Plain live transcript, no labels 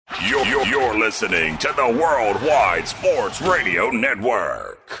You're listening to the Worldwide Sports Radio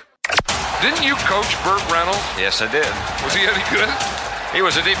Network. Didn't you coach Burt Reynolds? Yes, I did. Was he any good? He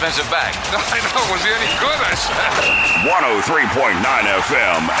was a defensive back. I know. Was he any good, I said? 103.9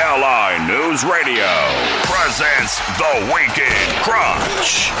 FM LI News Radio presents The Weekend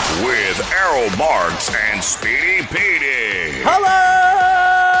Crunch with Errol Marks and Speedy Petey.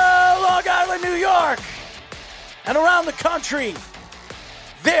 Hello, Long Island, New York, and around the country.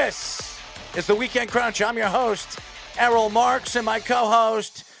 This is The Weekend Crunch. I'm your host, Errol Marks, and my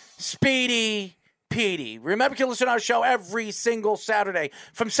co-host, Speedy Petey. Remember, you can listen to our show every single Saturday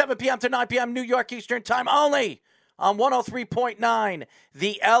from 7 p.m. to 9 p.m. New York Eastern Time only on 103.9,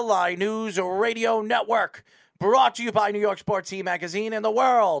 the LI News Radio Network. Brought to you by New York Sports E-Magazine and the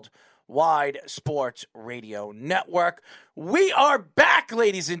Worldwide Sports Radio Network. We are back,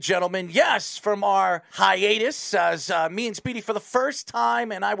 ladies and gentlemen. Yes, from our hiatus as me and Speedy for the first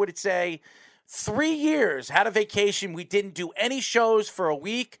time, and I would say 3 years, had a vacation. We didn't do any shows for a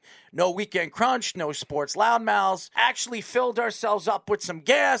week. No Weekend Crunch, no Sports Loudmouths. Actually filled ourselves up with some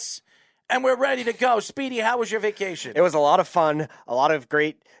gas, and we're ready to go. Speedy, how was your vacation? It was a lot of fun, a lot of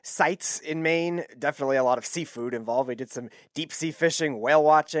great sights in Maine, definitely a lot of seafood involved. We did some deep sea fishing, whale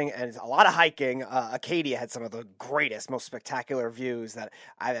watching, and a lot of hiking. Acadia had some of the greatest, most spectacular views that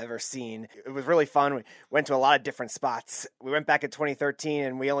I've ever seen. It was really fun. We went to a lot of different spots. We went back in 2013,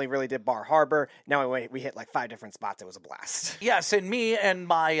 and we only really did Bar Harbor. Now we hit like 5 different spots. It was a blast. Yes, and me and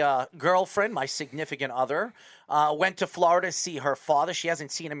my girlfriend, my significant other, went to Florida to see her father. She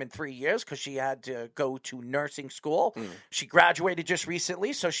hasn't seen him in 3 years because she had to go to nursing school. She graduated just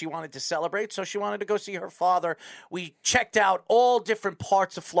recently, so she wanted to celebrate. So she wanted to go see her father. We checked out all different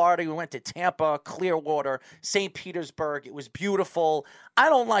parts of Florida. We went to Tampa, Clearwater, St. Petersburg. It was beautiful. I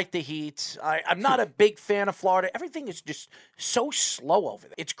don't like the heat. I'm not a big fan of Florida. Everything is just so slow over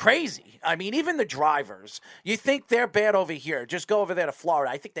there. It's crazy. I mean, even the drivers, you think they're bad over here. Just go over there to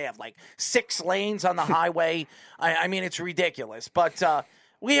Florida. I think they have like 6 lanes on the highway. I mean, it's ridiculous. But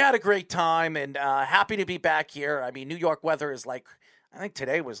we had a great time and happy to be back here. I mean, New York weather is like, I think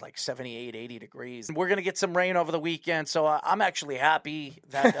today was like 78, 80 degrees. We're going to get some rain over the weekend, so I'm actually happy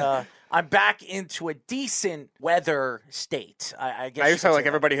that I'm back into a decent weather state, I guess. I sound like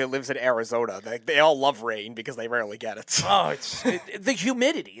everybody who lives in Arizona. They all love rain because they rarely get it. Oh, the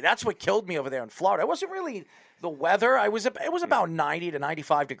humidity. That's what killed me over there in Florida. It wasn't really the weather. It was about 90 to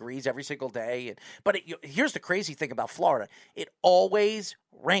 95 degrees every single day. But here's the crazy thing about Florida. It always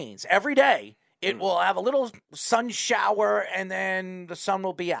rains every day. It will have a little sun shower, and then the sun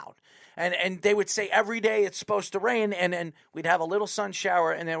will be out. And they would say every day it's supposed to rain, and then we'd have a little sun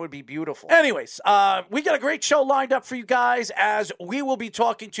shower, and then it would be beautiful. Anyways, we got a great show lined up for you guys as we will be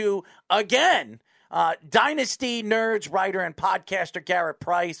talking to, again, Dynasty Nerds writer and podcaster Garrett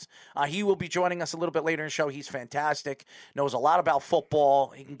Price. He will be joining us a little bit later in the show. He's fantastic, knows a lot about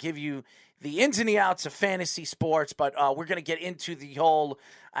football. He can give you the ins and the outs of fantasy sports, but we're going to get into the whole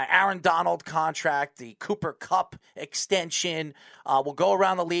Aaron Donald contract, the Cooper Kupp extension. We'll go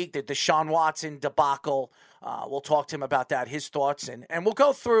around the league, the Deshaun Watson debacle. We'll talk to him about that, his thoughts, and we'll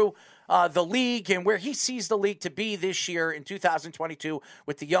go through the league and where he sees the league to be this year in 2022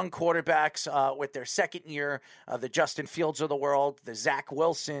 with the young quarterbacks, with their second year, the Justin Fields of the world, the Zach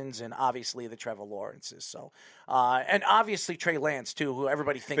Wilsons, and obviously the Trevor Lawrences. So, and obviously Trey Lance, too, who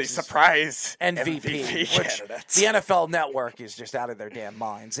everybody thinks is surprise MVP, which the NFL Network is just out of their damn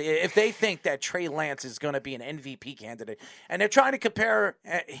minds. If they think that Trey Lance is going to be an MVP candidate, and they're trying to compare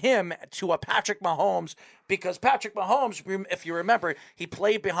him to a Patrick Mahomes, because Patrick Mahomes, if you remember, he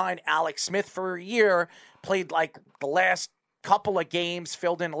played behind Alex Smith for a year, played like the last couple of games,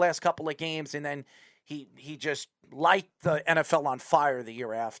 filled in the last couple of games, and then he just light the NFL on fire the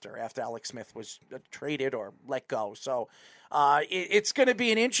year after Alex Smith was traded or let go. So it's going to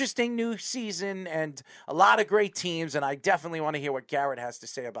be an interesting new season and a lot of great teams, and I definitely want to hear what Garrett has to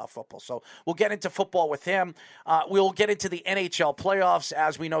say about football. So we'll get into football with him. We'll get into the NHL playoffs.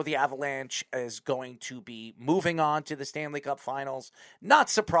 As we know, the Avalanche is going to be moving on to the Stanley Cup Finals. Not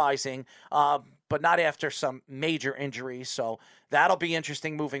surprising, but not after some major injuries. So that'll be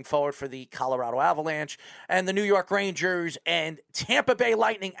interesting moving forward for the Colorado Avalanche and the New York Rangers and Tampa Bay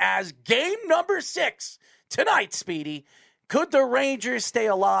Lightning as game number 6 tonight, Speedy. Could the Rangers stay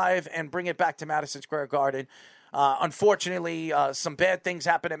alive and bring it back to Madison Square Garden? Unfortunately, some bad things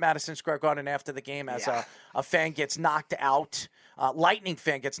happened at Madison Square Garden after the game as a fan gets knocked out. Lightning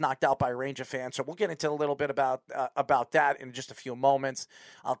fan gets knocked out by a Ranger fan. So we'll get into a little bit about that in just a few moments.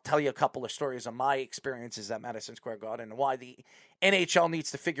 I'll tell you a couple of stories of my experiences at Madison Square Garden and why the NHL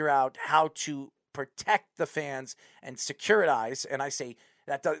needs to figure out how to protect the fans and securitize, and I say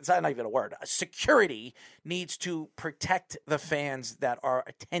It's not even a word. Security needs to protect the fans that are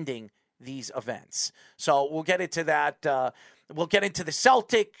attending these events. So we'll get into that. We'll get into the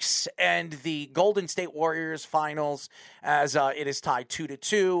Celtics and the Golden State Warriors finals as it is tied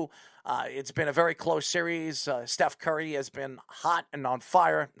 2-2. It's been a very close series. Steph Curry has been hot and on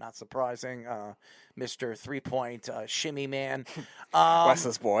fire. Not surprising. Mr. 3-point shimmy man.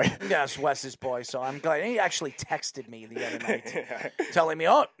 Wes's boy. Yes, Wes's boy. So I'm glad. He actually texted me the other night telling me,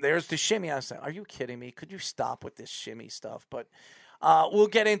 oh, there's the shimmy. I said, are you kidding me? Could you stop with this shimmy stuff? But we'll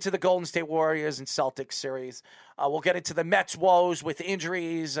get into the Golden State Warriors and Celtics series. We'll get into the Mets' woes with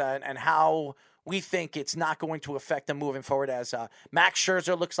injuries and how we think it's not going to affect them moving forward, as Max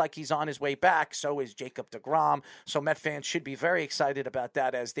Scherzer looks like he's on his way back. So is Jacob deGrom. So Met fans should be very excited about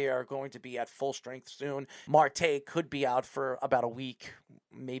that, as they are going to be at full strength soon. Marte could be out for about a week,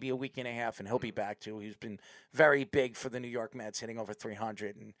 maybe a week and a half, and he'll be back too. He's been very big for the New York Mets, hitting over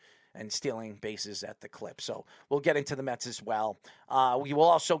 300 and stealing bases at the clip. So we'll get into the Mets as well. We will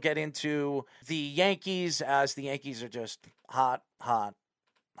also get into the Yankees, as the Yankees are just hot.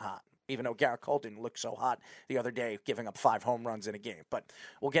 Even though Garrett Cole didn't look so hot the other day, giving up 5 home runs in a game. But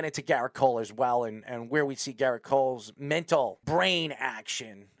we'll get into Garrett Cole as well, and where we see Garrett Cole's mental brain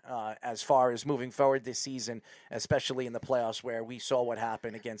action as far as moving forward this season, especially in the playoffs, where we saw what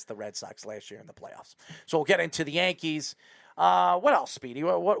happened against the Red Sox last year in the playoffs. So we'll get into the Yankees. What else, Speedy?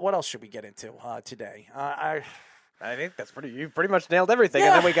 What else should we get into today? I think you pretty much nailed everything.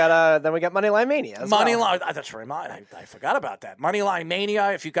 Yeah. And then we got Moneyline Mania. Moneyline, that's right. I forgot about that. Moneyline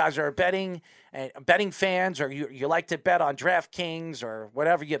Mania. If you guys are betting fans, or you like to bet on DraftKings or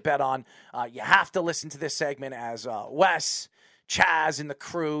whatever you bet on, you have to listen to this segment, as Wes, Chaz, and the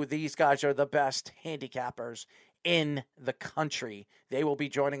crew. These guys are the best handicappers in the country. They will be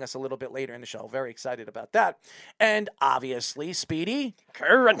joining us a little bit later in the show. Very excited about that. And obviously, Speedy,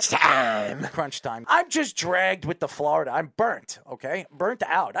 Crunch time. I'm just dragged with the Florida. I'm burnt, okay? Burnt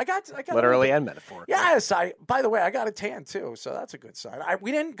out. I got literally and metaphorically. Yes, by the way, I got a tan too, so that's a good sign.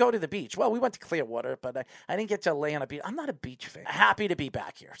 We didn't go to the beach. Well, we went to Clearwater, but I didn't get to lay on a beach. I'm not a beach fan. Happy to be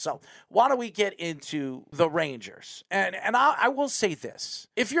back here. So why don't we get into the Rangers? And I will say this.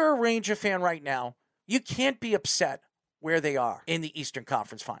 If you're a Ranger fan right now, you can't be upset where they are in the Eastern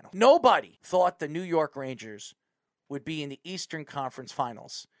Conference Finals. Nobody thought the New York Rangers would be in the Eastern Conference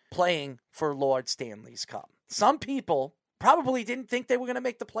Finals playing for Lord Stanley's Cup. Some people probably didn't think they were going to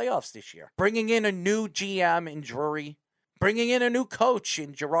make the playoffs this year. Bringing in a new GM in Drury, bringing in a new coach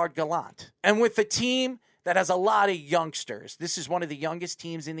in Gerard Gallant, and with a team that has a lot of youngsters. This is one of the youngest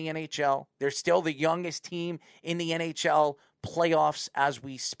teams in the NHL. They're still the youngest team in the NHL playoffs as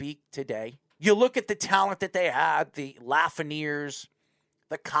we speak today. You look at the talent that they had, the Lafrenières,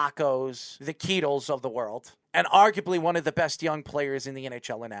 the Kakos, the Keatles of the world, and arguably one of the best young players in the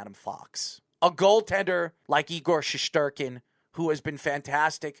NHL in Adam Fox. A goaltender like Igor Shesterkin, who has been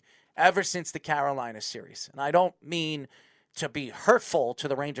fantastic ever since the Carolina series. And I don't mean to be hurtful to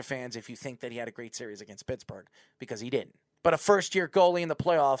the Ranger fans if you think that he had a great series against Pittsburgh, because he didn't. But a first-year goalie in the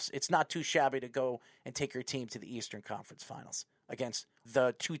playoffs, it's not too shabby to go and take your team to the Eastern Conference Finals against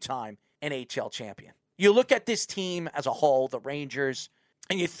the two-time NHL champion. You look at this team as a whole, the Rangers,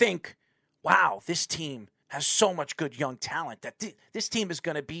 and you think, wow, this team has so much good young talent that this team is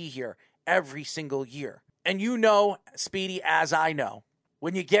going to be here every single year. And you know, Speedy, as I know,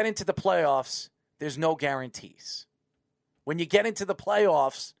 when you get into the playoffs, there's no guarantees. When you get into the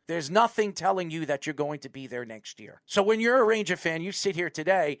playoffs, there's nothing telling you that you're going to be there next year. So when you're a Ranger fan, you sit here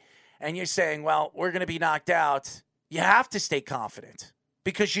today and you're saying, well, we're going to be knocked out. You have to stay confident,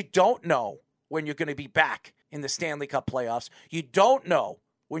 because you don't know when you're going to be back in the Stanley Cup playoffs. You don't know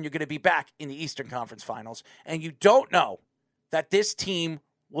when you're going to be back in the Eastern Conference Finals. And you don't know that this team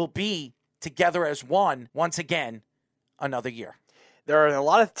will be together as one once again another year. There are a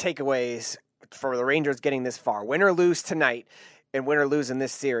lot of takeaways for the Rangers getting this far. Win or lose tonight and win or lose in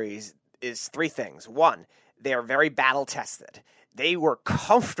this series is 3 things. 1, they are very battle-tested. They were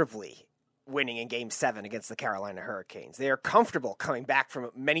comfortably winning in Game 7 against the Carolina Hurricanes. They are comfortable coming back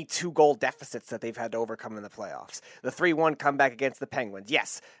from many 2-goal deficits that they've had to overcome in the playoffs. The 3-1 comeback against the Penguins.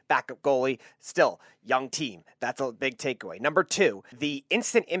 Yes, backup goalie, still young team. That's a big takeaway. Number 2, the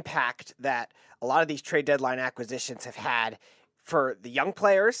instant impact that a lot of these trade deadline acquisitions have had for the young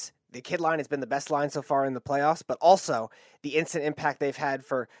players. The kid line has been the best line so far in the playoffs, but also the instant impact they've had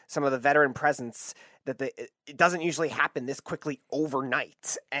for some of the veteran presence that it doesn't usually happen this quickly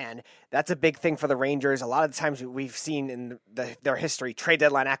overnight. And that's a big thing for the Rangers. A lot of the times we've seen in their history, trade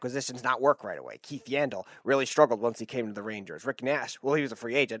deadline acquisitions not work right away. Keith Yandle really struggled once he came to the Rangers. Rick Nash, well, he was a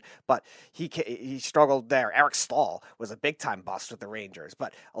free agent, but he struggled there. Eric Stahl was a big-time bust with the Rangers.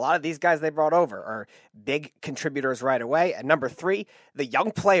 But a lot of these guys they brought over are big contributors right away. And number 3, the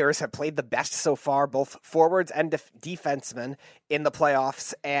young players have played the best so far, both forwards and defensemen in the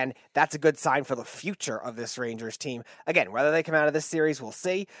playoffs, and that's a good sign for the future of this Rangers team. Again, whether they come out of this series, we'll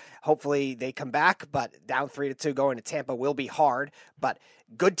see. Hopefully they come back, but down 3-2 going to Tampa will be hard, but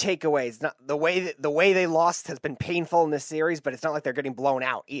good takeaways. Not the way they lost has been painful in this series, but it's not like they're getting blown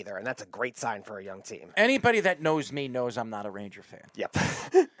out either, and that's a great sign for a young team. Anybody that knows me knows I'm not a Ranger fan. Yep.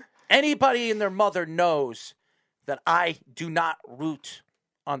 Anybody and their mother knows that I do not root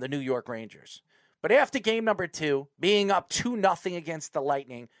on the New York Rangers. But after game number 2, being up 2-0 against the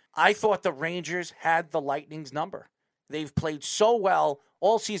Lightning, I thought the Rangers had the Lightning's number. They've played so well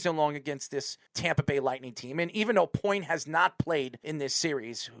all season long against this Tampa Bay Lightning team. And even though Point has not played in this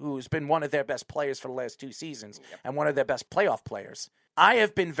series, who's been one of their best players for the last 2 seasons and one of their best playoff players, I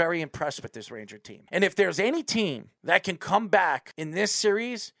have been very impressed with this Ranger team. And if there's any team that can come back in this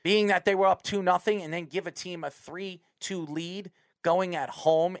series, being that they were up 2-0 and then give a team a 3-2 lead going at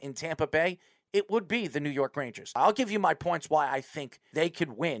home in Tampa Bay, it would be the New York Rangers. I'll give you my points why I think they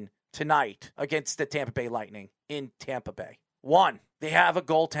could win tonight against the Tampa Bay Lightning in Tampa Bay. 1, they have a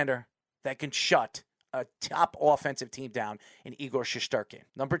goaltender that can shut a top offensive team down in Igor Shesterkin.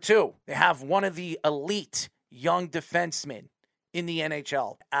 Number 2, they have one of the elite young defensemen in the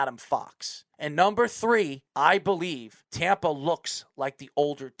NHL, Adam Fox. And number 3, I believe Tampa looks like the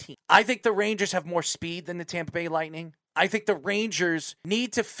older team. I think the Rangers have more speed than the Tampa Bay Lightning. I think the Rangers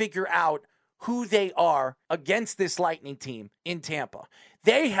need to figure out who they are against this Lightning team in Tampa.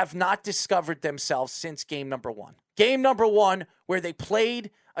 They have not discovered themselves since game number 1. Game number 1, where they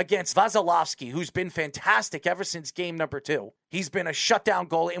played against Vasilevsky, who's been fantastic ever since game number 2. He's been a shutdown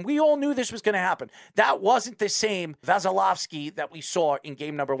goalie, and we all knew this was going to happen. That wasn't the same Vasilevsky that we saw in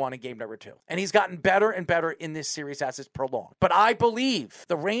game number 1 and game number 2. And he's gotten better and better in this series as it's prolonged. But I believe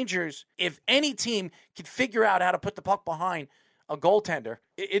the Rangers, if any team can figure out how to put the puck behind a goaltender,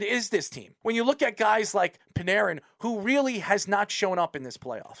 it is this team. When you look at guys like Panarin, who really has not shown up in this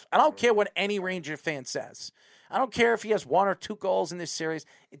playoff. I don't care what any Ranger fan says. I don't care if he has 1 or 2 goals in this series.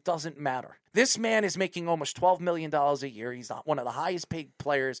 It doesn't matter. This man is making almost $12 million a year. He's one of the highest paid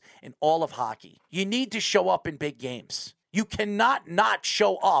players in all of hockey. You need to show up in big games. You cannot not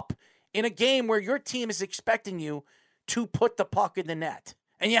show up in a game where your team is expecting you to put the puck in the net.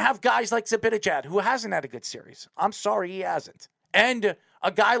 And you have guys like Zibanejad, who hasn't had a good series. I'm sorry, he hasn't. And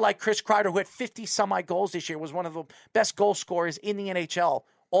a guy like Chris Kreider, who had 50-some-odd goals this year, was one of the best goal scorers in the NHL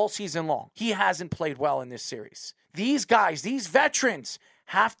all season long. He hasn't played well in this series. These guys, these veterans,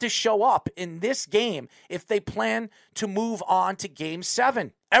 have to show up in this game if they plan to move on to Game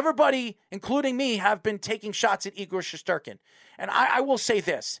 7. Everybody, including me, have been taking shots at Igor Shesterkin. And I will say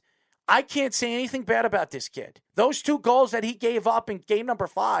this. I can't say anything bad about this kid. Those 2 goals that he gave up in game number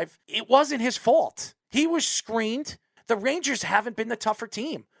 5, it wasn't his fault. He was screened. The Rangers haven't been the tougher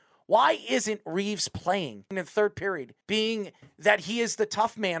team. Why isn't Reeves playing in the third period, being that he is the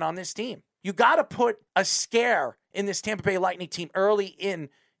tough man on this team? You got to put a scare in this Tampa Bay Lightning team early in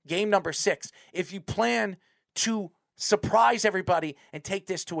game number 6 if you plan to surprise everybody and take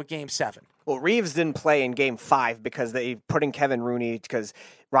this to a Game 7. Well, Reeves didn't play in Game 5 because they put in Kevin Rooney because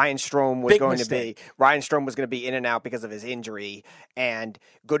Ryan Strome was going to be in and out because of his injury, and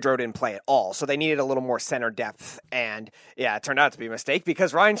Goodrow didn't play at all. So they needed a little more center depth, and yeah, it turned out to be a mistake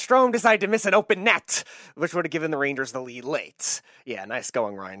because Ryan Strome decided to miss an open net, which would have given the Rangers the lead late. Yeah, nice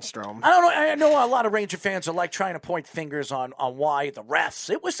going, Ryan Strome. I don't know. I know a lot of Ranger fans are like trying to point fingers on why the refs.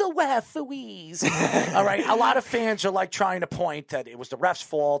 It was the referees. All right, a lot of fans are like trying to point that it was the refs'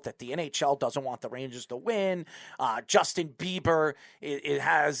 fault, that the NHL doesn't want the Rangers to win. Justin Bieber, it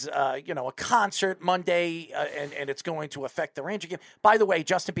has a concert Monday, and it's going to affect the Ranger game. By the way,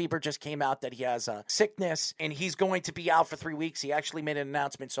 Justin Bieber just came out that he has a sickness, and he's going to be out for 3 weeks. He actually made an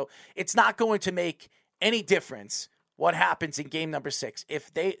announcement, so it's not going to make any difference what happens in game number 6.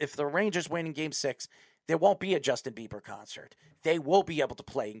 If the Rangers win in game 6, there won't be a Justin Bieber concert. They will be able to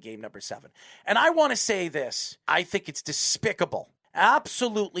play in game number 7. And I want to say this. I think it's despicable,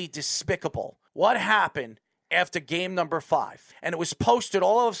 absolutely despicable, what happened after game number 5. And it was posted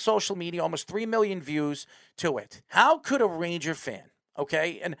all over social media, almost 3 million views to it. How could a Ranger fan,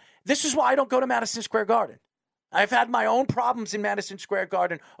 okay? And this is why I don't go to Madison Square Garden. I've had my own problems in Madison Square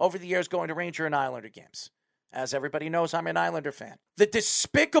Garden over the years going to Ranger and Islander games. As everybody knows, I'm an Islander fan. The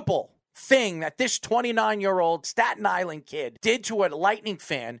despicable thing that this 29-year-old Staten Island kid did to a Lightning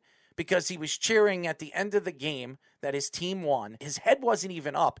fan because he was cheering at the end of the game that his team won. His head wasn't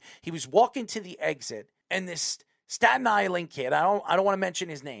even up. He was walking to the exit, and this Staten Island kid, I don't want to mention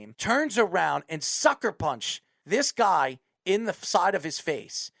his name, turns around and sucker punched this guy in the side of his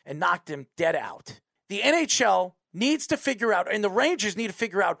face and knocked him dead out. The NHL needs to figure out, and the Rangers need to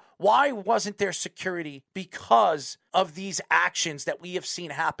figure out, why wasn't there security because of these actions that we have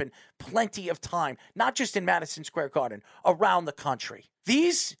seen happen plenty of time, not just in Madison Square Garden, around the country.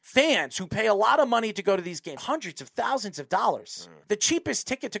 These fans who pay a lot of money to go to these games, hundreds of thousands of dollars. The cheapest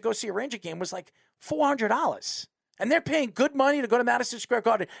ticket to go see a Ranger game was like $400. And they're paying good money to go to Madison Square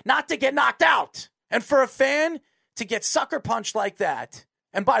Garden, not to get knocked out. And for a fan to get sucker punched like that,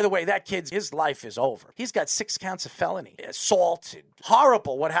 and by the way, that his life is over. He's got 6 counts of felony, assault.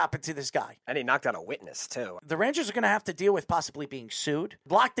 Horrible what happened to this guy. And he knocked out a witness, too. The Rangers are going to have to deal with possibly being sued,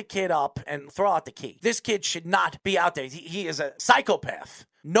 block the kid up, and throw out the key. This kid should not be out there. He is a psychopath.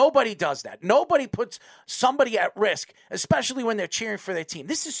 Nobody does that. Nobody puts somebody at risk, especially when they're cheering for their team.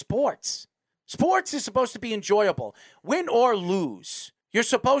 This is sports. Sports is supposed to be enjoyable. Win or lose. You're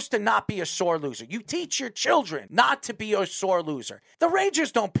supposed to not be a sore loser. You teach your children not to be a sore loser. The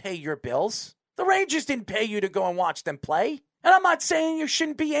Rangers don't pay your bills. The Rangers didn't pay you to go and watch them play. And I'm not saying you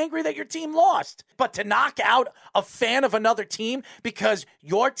shouldn't be angry that your team lost. But to knock out a fan of another team because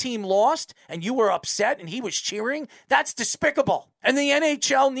your team lost and you were upset and he was cheering, that's despicable. And the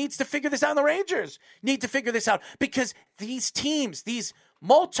NHL needs to figure this out. And the Rangers need to figure this out because these teams, these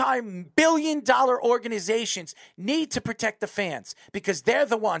multi-billion-dollar organizations need to protect the fans because they're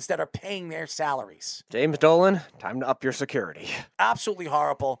the ones that are paying their salaries. James Dolan, time to up your security. Absolutely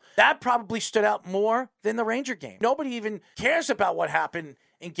horrible. That probably stood out more than the Ranger game. Nobody even cares about what happened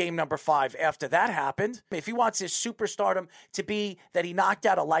in game number 5 after that happened. If he wants his superstardom to be that he knocked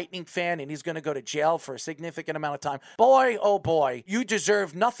out a Lightning fan and he's going to go to jail for a significant amount of time, boy, oh boy, you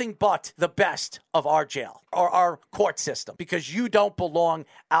deserve nothing but the best of our jail or our court system because you don't belong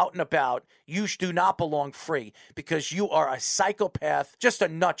out and about. You do not belong free because you are a psychopath, just a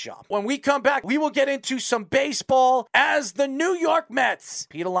nut job. When we come back, we will get into some baseball as the New York Mets,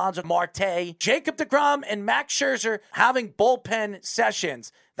 Pete Alonso, Marte, Jacob deGrom, and Max Scherzer having bullpen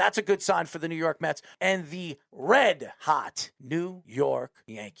sessions. That's a good sign for the New York Mets and the red-hot New York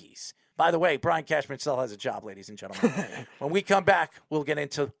Yankees. By the way, Brian Cashman still has a job, ladies and gentlemen. When we come back, we'll get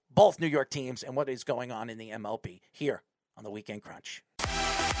into both New York teams and what is going on in the MLB here on the Weekend Crunch.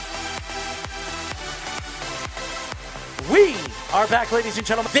 We are back, ladies and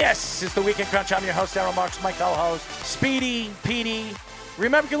gentlemen. This is the Weekend Crunch. I'm your host, Errol Marks, my co-host, Speedy, Petey.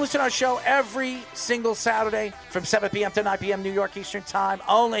 Remember, you can listen to our show every single Saturday from 7 p.m. to 9 p.m. New York Eastern Time,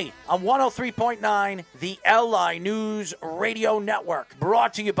 only on 103.9, the LI News Radio Network.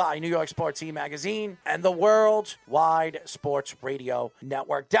 Brought to you by New York Sports E-Magazine and the Worldwide Sports Radio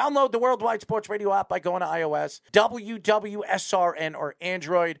Network. Download the Worldwide Sports Radio app by going to iOS, WWSRN, or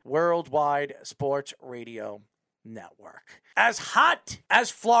Android. Worldwide Sports Radio Network. As hot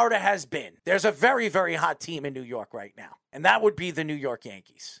as Florida has been, there's a very, very hot team in New York right now, and that would be the New York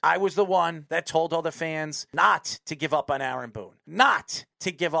Yankees. I was the one that told all the fans not to give up on Aaron Boone, not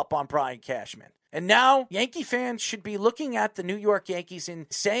to give up on Brian Cashman. And now Yankee fans should be looking at the New York Yankees and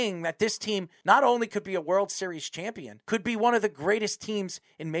saying that this team not only could be a World Series champion, could be one of the greatest teams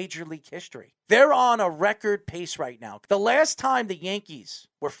in Major League history. They're on a record pace right now. The last time the Yankees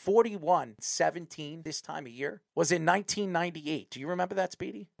were 41-17 this time of year was in 1998. Do you remember that,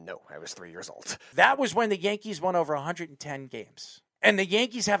 Speedy? No, I was 3 years old. That was when the Yankees won over 110 games. And the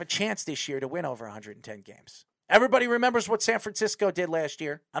Yankees have a chance this year to win over 110 games. Everybody remembers what San Francisco did last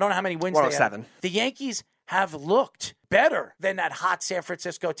year. I don't know how many wins they had. 107. The Yankees have looked better than that hot San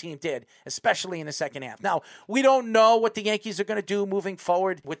Francisco team did, especially in the second half. Now, we don't know what the Yankees are going to do moving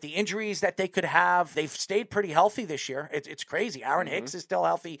forward with the injuries that they could have. They've stayed pretty healthy this year. It's crazy. Aaron Hicks is still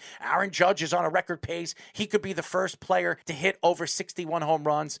healthy. Aaron Judge is on a record pace. He could be the first player to hit over 61 home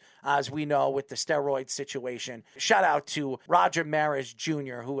runs, as we know, with the steroid situation. Shout out to Roger Maris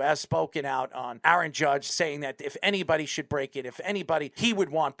Jr., who has spoken out on Aaron Judge, saying that if anybody should break it, if anybody he would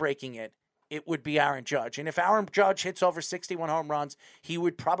want breaking it, it would be Aaron Judge. And if Aaron Judge hits over 61 home runs, he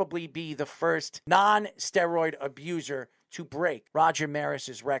would probably be the first non-steroid abuser to break Roger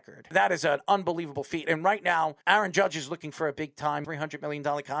Maris's record. That is an unbelievable feat. And right now, Aaron Judge is looking for a big-time $300 million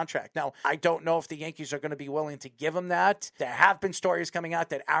contract. Now, I don't know if the Yankees are going to be willing to give him that. There have been stories coming out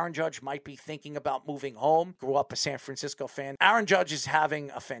that Aaron Judge might be thinking about moving home. Grew up a San Francisco fan. Aaron Judge is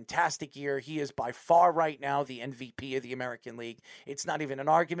having a fantastic year. He is by far right now the MVP of the American League. It's not even an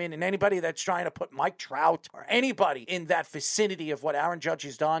argument. And anybody that's trying to put Mike Trout or anybody in that vicinity of what Aaron Judge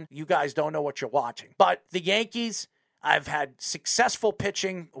has done, you guys don't know what you're watching. But the Yankees, I've had successful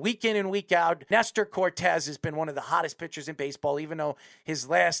pitching week in and week out. Nestor Cortez has been one of the hottest pitchers in baseball, even though his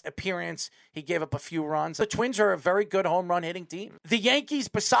last appearance, he gave up a few runs. The Twins are a very good home run hitting team. The Yankees,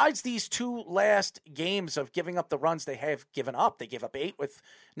 besides these two last games of giving up the runs they have given up, they gave up 8 with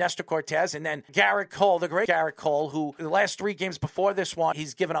Nestor Cortez, and then Garrett Cole, the great Garrett Cole, who the last 3 games before this one,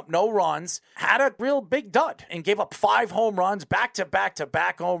 he's given up no runs, had a real big dud and gave up 5 home runs,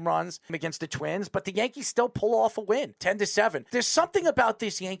 back-to-back home runs against the Twins, but the Yankees still pull off a win. 10-7. There's something about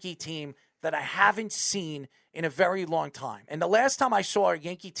this Yankee team that I haven't seen in a very long time. And the last time I saw a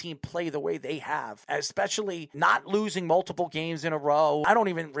Yankee team play the way they have, especially not losing multiple games in a row, I don't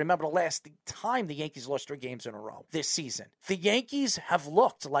even remember the last time the Yankees lost 3 games in a row this season. The Yankees have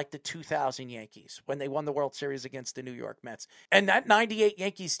looked like the 2000 Yankees when they won the World Series against the New York Mets. And that 98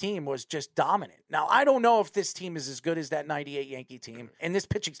 Yankees team was just dominant. Now, I don't know if this team is as good as that 98 Yankee team, and this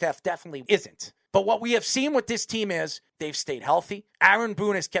pitching staff definitely isn't. But what we have seen with this team is they've stayed healthy. Aaron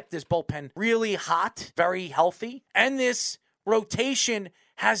Boone has kept this bullpen really hot, very healthy. And this rotation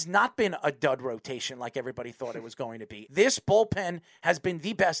has not been a dud rotation like everybody thought it was going to be. This bullpen has been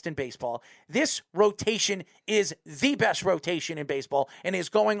the best in baseball. This rotation is the best rotation in baseball and is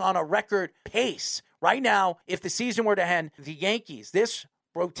going on a record pace. Right now, if the season were to end, the Yankees, this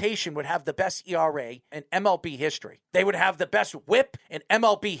rotation would have the best ERA in MLB history. They would have the best whip in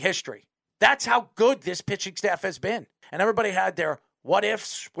MLB history. That's how good this pitching staff has been. And everybody had their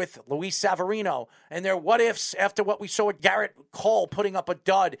what-ifs with Luis Severino and their what-ifs after what we saw with Garrett Cole putting up a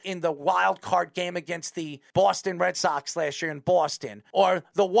dud in the wild card game against the Boston Red Sox last year in Boston. Or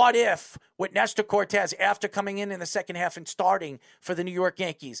the what-if with Nestor Cortez after coming in the second half and starting for the New York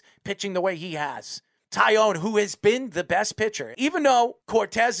Yankees, pitching the way he has. Taillon, who has been the best pitcher, even though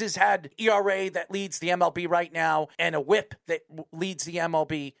Cortez has had ERA that leads the MLB right now and a whip that leads the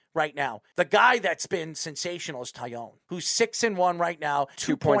MLB right now. The guy that's been sensational is Taillon, who's 6-1 right now.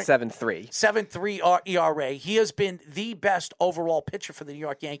 2.73. 7.3 ERA. He has been the best overall pitcher for the New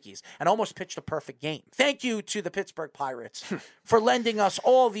York Yankees and almost pitched a perfect game. Thank you to the Pittsburgh Pirates for lending us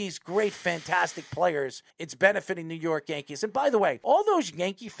all these great, fantastic players. It's benefiting New York Yankees. And by the way, all those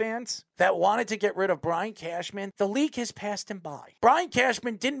Yankee fans that wanted to get rid of Brian Cashman, the league has passed him by. Brian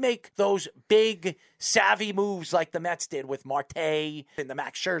Cashman didn't make those big, savvy moves like the Mets did with Marte and the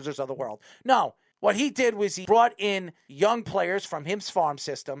Max Scherzers of the world. No, what he did was he brought in young players from his farm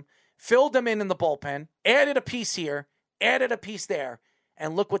system, filled them in the bullpen, added a piece here, added a piece there,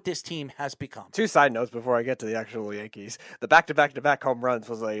 and look what this team has become. 2 side notes before I get to the actual Yankees. The back-to-back home runs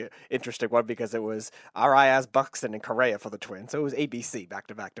was an interesting one because it was Arias, Buxton, and Correa for the Twins. So it was ABC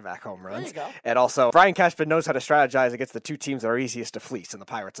back-to-back home runs. There you go. And also, Brian Cashman knows how to strategize against the 2 teams that are easiest to fleece in the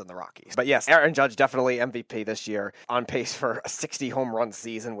Pirates and the Rockies. But yes, Aaron Judge definitely MVP this year, on pace for a 60 home run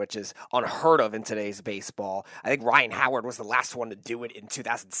season, which is unheard of in today's baseball. I think Ryan Howard was the last one to do it in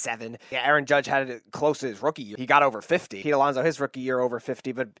 2007. Yeah, Aaron Judge had it close to his rookie year. He got over 50. Pete Alonso, his rookie year, over 50.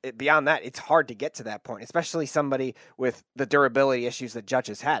 But beyond that, it's hard to get to that point, especially somebody with the durability issues that Judge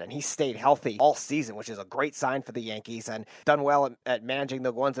has had. And he stayed healthy all season, which is a great sign for the Yankees, and done well at managing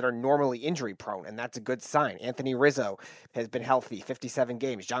the ones that are normally injury prone, and that's a good sign. Anthony Rizzo has been healthy, 57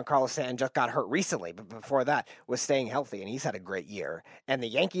 games. Giancarlo Stanton just got hurt recently, but before that was staying healthy, and he's had a great year. And the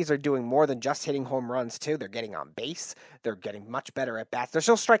Yankees are doing more than just hitting home runs, too. They're getting on base. They're getting much better at bats. They're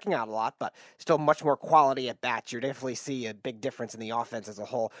still striking out a lot, but still much more quality at bats. You definitely see a big difference in the offense as a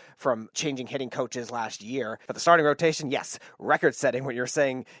whole from changing hitting coaches last year. But the starting rotation, yes, record-setting when you're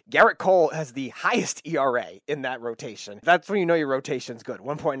saying Garrett Cole has the highest ERA in that rotation. That's when you know your rotation's good.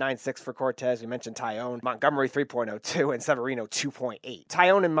 1.96 for Cortez. We mentioned Taillon. Montgomery 3.02 and Severino 2.8.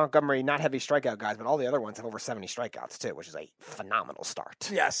 Taillon and Montgomery, not heavy strikeout guys, but all the other ones have over 70 strikeouts too, which is a phenomenal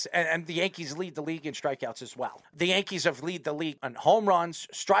start. Yes, and the Yankees lead the league in strikeouts as well. The Yankees have lead the league on home runs,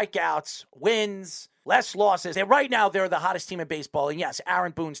 strikeouts, wins, less losses. And right now, they're the hottest team in baseball. And yes,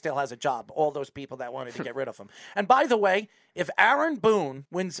 Aaron Boone still has a job. All those people that wanted to get rid of him. And by the way, if Aaron Boone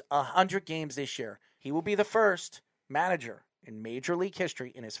wins 100 games this year, he will be the first manager in Major League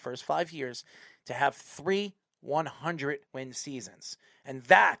history in his first 5 years to have 3 100-win seasons. And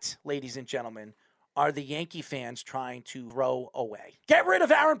that, ladies and gentlemen, are the Yankee fans trying to throw away? Get rid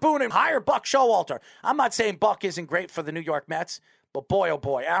of Aaron Boone and hire Buck Showalter. I'm not saying Buck isn't great for the New York Mets, but boy, oh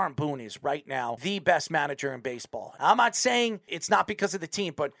boy, Aaron Boone is right now the best manager in baseball. I'm not saying it's not because of the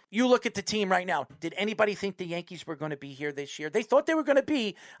team, but you look at the team right now. Did anybody think the Yankees were going to be here this year? They thought they were going to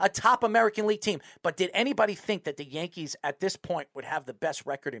be a top American League team, but did anybody think that the Yankees at this point would have the best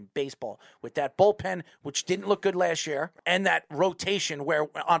record in baseball with that bullpen, which didn't look good last year, and that rotation where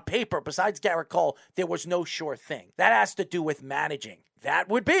on paper, besides Garrett Cole, there was no sure thing? That has to do with managing. That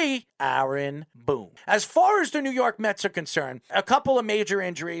would be Aaron Boone. As far as the New York Mets are concerned, a couple of major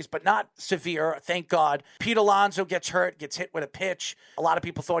injuries, but not severe, thank God. Pete Alonso gets hurt, gets hit with a pitch. A lot of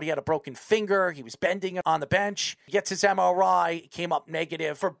people thought he had a broken finger. He was bending on the bench. He gets his MRI, came up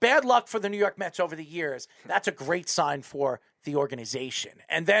negative. For bad luck for the New York Mets over the years, that's a great sign for the organization.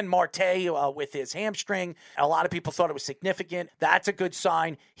 And then Marte with his hamstring, a lot of people thought it was significant. That's a good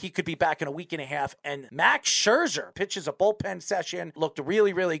sign. He could be back in a week and a half. And Max Scherzer pitches a bullpen session, looked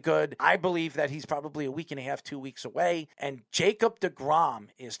really, really good. I believe that he's probably a week and a half, 2 weeks away. And Jacob deGrom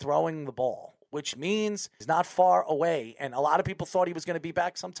is throwing the ball, which means he's not far away. And a lot of people thought he was going to be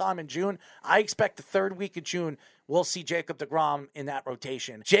back sometime in June. I expect the third week of June, we'll see Jacob deGrom in that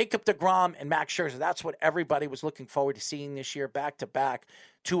rotation. Jacob deGrom and Max Scherzer, that's what everybody was looking forward to seeing this year, back-to-back.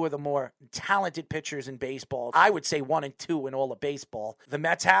 Two of the more talented pitchers in baseball. I would say 1 and 2 in all of baseball. The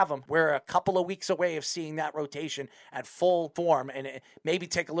Mets have them. We're a couple of weeks away of seeing that rotation at full form and maybe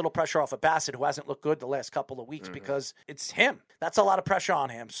take a little pressure off of Bassett, who hasn't looked good the last couple of weeks because it's him. That's a lot of pressure on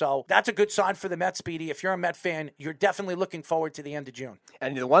him. So that's a good sign for the Mets, Speedy. If you're a Met fan, you're definitely looking forward to the end of June.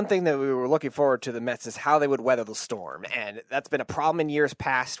 And the one thing that we were looking forward to the Mets is how they would weather the storm. And that's been a problem in years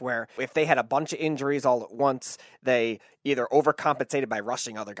past where if they had a bunch of injuries all at once, they either overcompensated by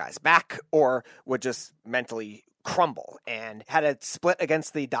rushing other guys back or would just mentally crumble. And had a split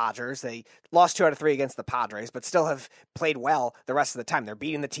against the Dodgers. They lost 2 out of 3 against the Padres, but still have played well the rest of the time. They're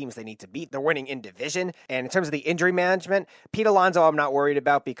beating the teams they need to beat. They're winning in division. And in terms of the injury management, Pete Alonso I'm not worried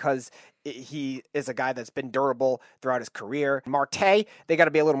about because he is a guy that's been durable throughout his career. Marte, they got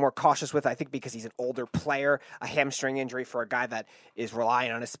to be a little more cautious with, I think, because he's an older player. A hamstring injury for a guy that is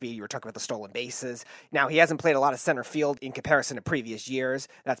relying on his speed. You were talking about the stolen bases. Now, he hasn't played a lot of center field in comparison to previous years.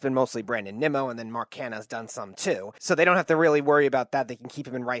 That's been mostly Brandon Nimmo, and then Mark Canha's done some too. So they don't have to really worry about that. They can keep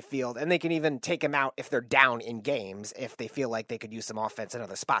him in right field, and they can even take him out if they're down in games, if they feel like they could use some offense in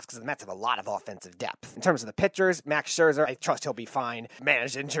other spots, because the Mets have a lot of offensive depth. In terms of the pitchers, Max Scherzer, I trust he'll be fine.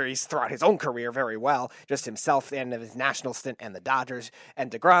 Managed injuries throughout his own career very well, just himself, the end of his national stint and the Dodgers. And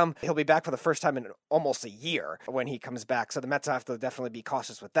deGrom, he'll be back for the first time in almost a year when he comes back. So the Mets have to definitely be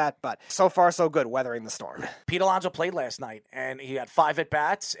cautious with that. But so far, so good, weathering the storm. Pete Alonso played last night, and he had 5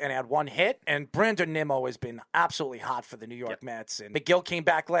 at-bats and had 1 hit. And Brandon Nimmo has been absolutely hot for the New York Mets. And McGill came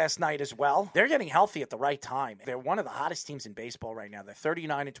back last night as well. They're getting healthy at the right time. They're one of the hottest teams in baseball right now. They're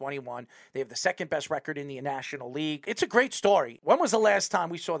 39-21. They have the second best record in the National League. It's a great story. When was the last time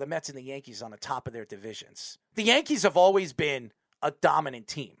we saw the Mets and the Yankees on the top of their divisions? The Yankees have always been a dominant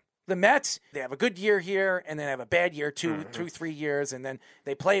team. The Mets, they have a good year here, and then they have a bad year 2, 3 years, and then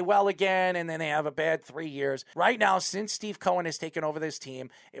they play well again, and then they have a bad 3 years. Right now, since Steve Cohen has taken over this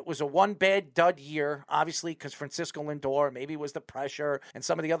team, it was a one bad dud year, obviously, because Francisco Lindor, maybe it was the pressure, and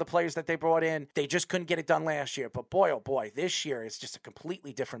some of the other players that they brought in, they just couldn't get it done last year. But boy, oh boy, this year is just a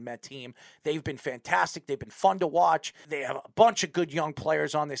completely different Met team. They've been fantastic. They've been fun to watch. They have a bunch of good young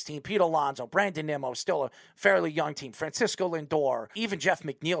players on this team. Pete Alonso, Brandon Nimmo, still a fairly young team. Francisco Lindor, even Jeff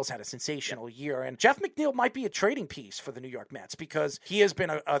McNeil's had a sensational year. And Jeff McNeil might be a trading piece for the New York Mets because he has been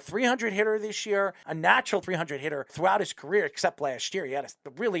a 300 hitter this year, a natural 300 hitter throughout his career, except last year. He had a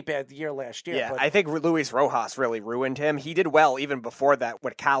really bad year last year. Yeah, I think Luis Rojas really ruined him. He did well even before that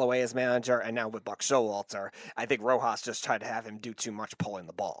with Callaway as manager and now with Buck Showalter. I think Rojas just tried to have him do too much pulling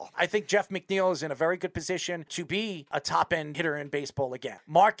the ball. I think Jeff McNeil is in a very good position to be a top-end hitter in baseball again.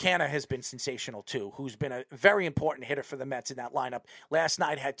 Mark Canha has been sensational too, who's been a very important hitter for the Mets in that lineup. Last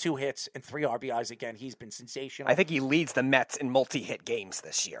night had 2 hits and 3 RBIs again. He's been sensational. I think he leads the Mets in multi-hit games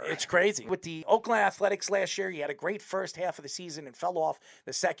this year. It's crazy. With the Oakland Athletics last year, he had a great first half of the season and fell off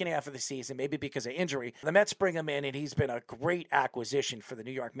the second half of the season, maybe because of injury. The Mets bring him in, and he's been a great acquisition for the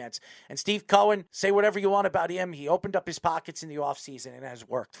New York Mets. And Steve Cohen, say whatever you want about him, he opened up his pockets in the offseason and has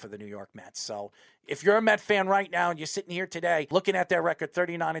worked for the New York Mets. So if you're a Met fan right now and you're sitting here today looking at their record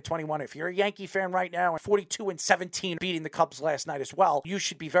 39-21, if you're a Yankee fan right now and 42-17 beating the Cubs last night as well, you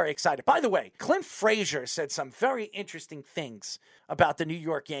should be very excited. By the way, Clint Frazier said some very interesting things about the New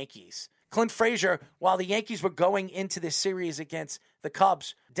York Yankees. Clint Frazier, while the Yankees were going into this series against the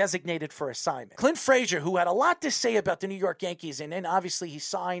Cubs designated for assignment. Clint Frazier, who had a lot to say about the New York Yankees, and then obviously he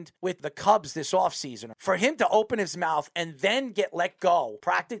signed with the Cubs this offseason. For him to open his mouth and then get let go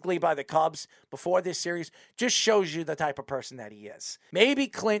practically by the Cubs before this series just shows you the type of person that he is. Maybe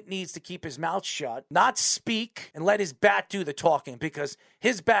Clint needs to keep his mouth shut, not speak, and let his bat do the talking, because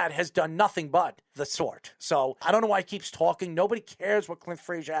his bat has done nothing but the sort. So I don't know why he keeps talking. Nobody cares what Clint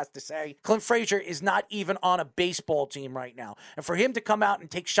Frazier has to say. Clint Frazier is not even on a baseball team right now. And for him to come out and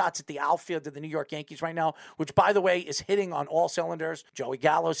take shots at the outfield of the New York Yankees right now, which, by the way, is hitting on all cylinders. Joey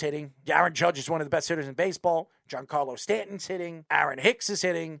Gallo's hitting. Aaron Judge is one of the best hitters in baseball. Giancarlo Stanton's hitting. Aaron Hicks is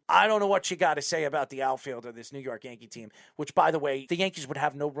hitting. I don't know what you got to say about the outfield of this New York Yankee team, which, by the way, the Yankees would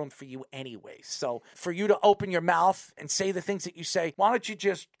have no room for you anyways. So for you to open your mouth and say the things that you say, why don't you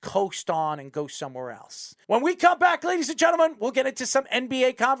just coast on and go somewhere else? When we come back, ladies and gentlemen, we'll get into some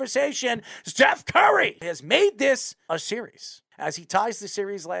NBA conversation. Steph Curry has made this a series, as he ties the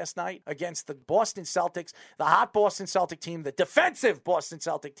series last night against the Boston Celtics, the hot Boston Celtic team, the defensive Boston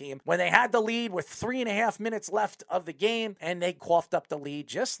Celtic team, when they had the lead with 3.5 minutes left of the game, and they coughed up the lead,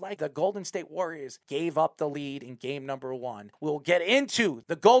 just like the Golden State Warriors gave up the lead in game number 1. We'll get into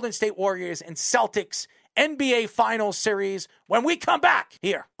the Golden State Warriors and Celtics NBA Finals series when we come back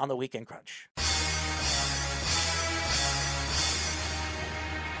here on the Weekend Crunch.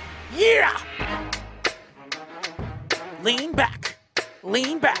 Yeah! Lean back.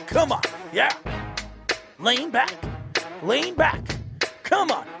 Lean back. Come on. Yeah. Lean back. Lean back. Come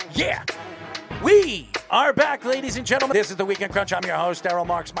on. Yeah. We are back, ladies and gentlemen. This is the Weekend Crunch. I'm your host, Daryl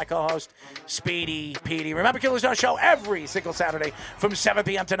Marks, my co-host, Speedy Petey. Remember, Killers Know Show every single Saturday from 7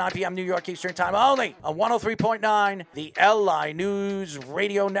 p.m. to 9 p.m. New York Eastern Time, only on 103.9, the LI News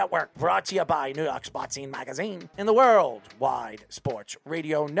Radio Network, brought to you by New York Sports Scene Magazine and the Worldwide Sports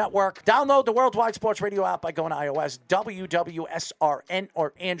Radio Network. Download the Worldwide Sports Radio app by going to iOS, WWSRN,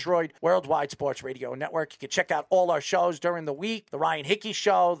 or Android, Worldwide Sports Radio Network. You can check out all our shows during the week, the Ryan Hickey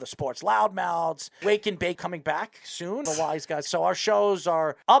Show, the Sports Loudmouths, Wake and Bake coming back soon, the Wise Guys. So our shows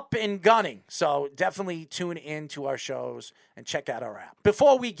are up and gunning. So definitely tune in to our shows and check out our app.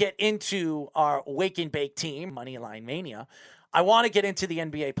 Before we get into our Wake and Bake team, Moneyline Mania, I want to get into the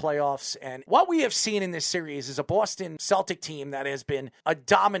NBA playoffs. And what we have seen in this series is a Boston Celtic team that has been a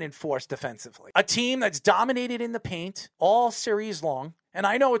dominant force defensively. A team that's dominated in the paint all series long. And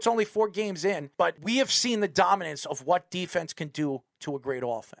I know it's only 4 games in, but we have seen the dominance of what defense can do to a great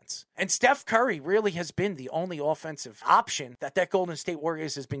offense. And Steph Curry really has been the only offensive option that Golden State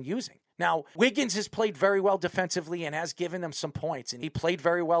Warriors has been using. Now, Wiggins has played very well defensively and has given them some points, and he played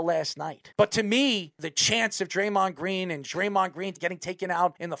very well last night. But to me, the chance of Draymond Green getting taken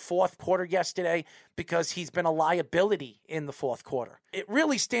out in the fourth quarter yesterday because he's been a liability in the fourth quarter, it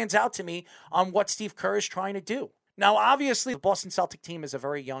really stands out to me on what Steve Kerr is trying to do. Now, obviously, the Boston Celtic team is a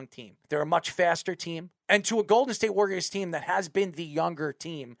very young team. They're a much faster team. And to a Golden State Warriors team that has been the younger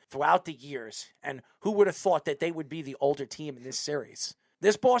team throughout the years, and who would have thought that they would be the older team in this series?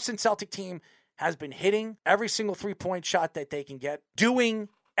 This Boston Celtic team has been hitting every single three-point shot that they can get, doing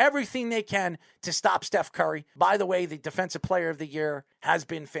everything they can to stop Steph Curry. By the way, the Defensive Player of the Year has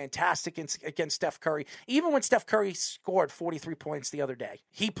been fantastic against Steph Curry. Even when Steph Curry scored 43 points the other day,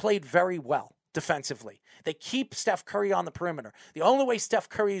 he played very well defensively. They keep Steph Curry on the perimeter. The only way Steph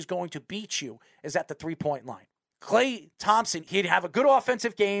Curry is going to beat you is at the three-point line. Klay Thompson, he'd have a good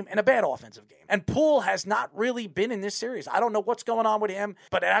offensive game and a bad offensive game. And Poole has not really been in this series. I don't know what's going on with him,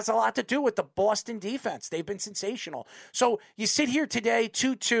 but it has a lot to do with the Boston defense. They've been sensational. So you sit here today,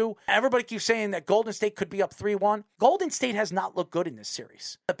 2-2. Everybody keeps saying that Golden State could be up 3-1. Golden State has not looked good in this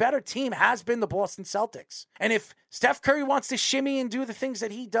series. The better team has been the Boston Celtics. And if Steph Curry wants to shimmy and do the things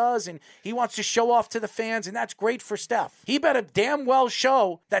that he does, and he wants to show off to the fans, and that's great for Steph, he better damn well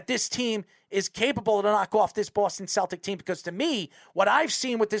show that this team is capable to knock off this Boston Celtic team, because to me, what I've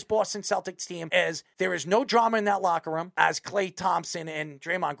seen with this Boston Celtics team is there is no drama in that locker room, as Klay Thompson and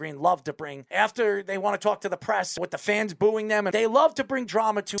Draymond Green love to bring. After they want to talk to the press with the fans booing them, and they love to bring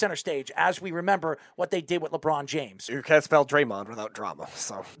drama to center stage, as we remember what they did with LeBron James. You can't spell Draymond without drama.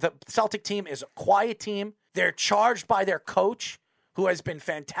 So the Celtic team is a quiet team. They're charged by their coach, who has been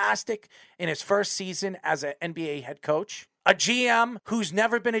fantastic in his first season as an NBA head coach. A GM who's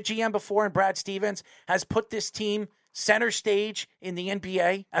never been a GM before, in Brad Stevens, has put this team center stage in the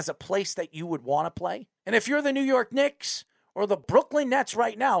NBA as a place that you would want to play. And if you're the New York Knicks or the Brooklyn Nets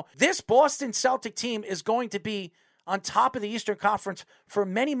right now, this Boston Celtic team is going to be on top of the Eastern Conference for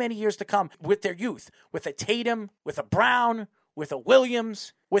many, many years to come with their youth, with a Tatum, with a Brown, with a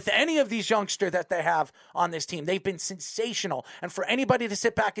Williams, with any of these youngsters that they have on this team. They've been sensational. And for anybody to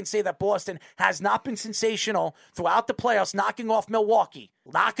sit back and say that Boston has not been sensational throughout the playoffs, knocking off Milwaukee,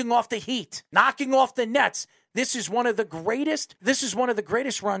 knocking off the Heat, knocking off the Nets, this is one of the greatest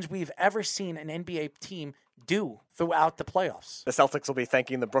runs we've ever seen an NBA team do throughout the playoffs. The Celtics will be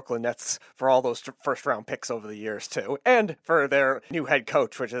thanking the Brooklyn Nets for all those first-round picks over the years, too, and for their new head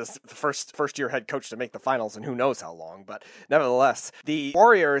coach, which is the first-year head coach to make the finals in who knows how long. But nevertheless, the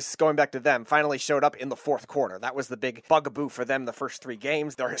Warriors, going back to them, finally showed up in the fourth quarter. That was the big bugaboo for them the first 3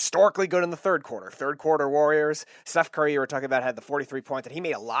 games. They're historically good in the third quarter. Third quarter Warriors. Steph Curry, you were talking about, had the 43 points, and he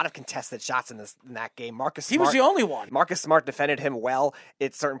made a lot of contested shots in that game. He was the only one. Marcus Smart defended him well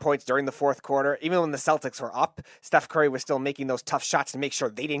at certain points during the fourth quarter. Even when the Celtics were up, Steph Curry was still making those tough shots to make sure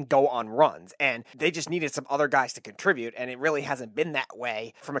they didn't go on runs. And they just needed some other guys to contribute, and it really hasn't been that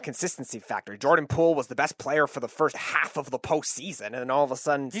way from a consistency factor. Jordan Poole was the best player for the first half of the postseason, and then all of a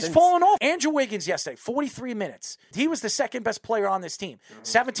sudden... He's fallen off. Andrew Wiggins yesterday, 43 minutes. He was the second best player on this team.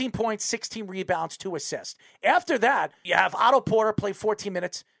 17 points, 16 rebounds, 2 assists. After that, you have Otto Porter play 14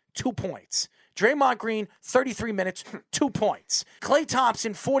 minutes, 2 points. Draymond Green, 33 minutes, 2 points. Klay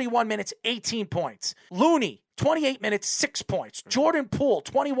Thompson, 41 minutes, 18 points. Looney, 28 minutes, 6 points. Jordan Poole,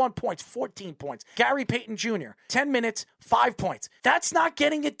 21 points, 14 points. Gary Payton Jr., 10 minutes, 5 points. That's not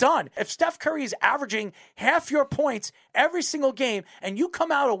getting it done. If Steph Curry is averaging half your points every single game and you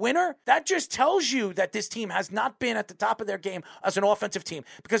come out a winner, that just tells you that this team has not been at the top of their game as an offensive team,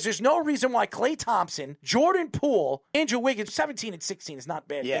 because there's no reason why Klay Thompson, Jordan Poole, Andrew Wiggins, 17 and 16 is not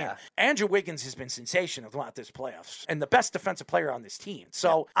bad. Yeah. Game. Andrew Wiggins has been sensational throughout this playoffs and the best defensive player on this team.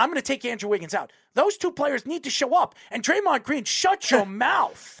 So I'm going to take Andrew Wiggins out. Those 2 players need to show up. And Draymond Green, shut your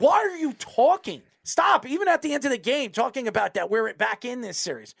mouth. Why are you talking? Stop, even at the end of the game, talking about that we're back in this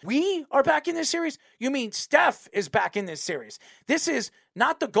series. We are back in this series? You mean Steph is back in this series. This is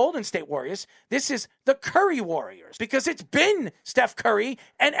not the Golden State Warriors. This is the Curry Warriors, because it's been Steph Curry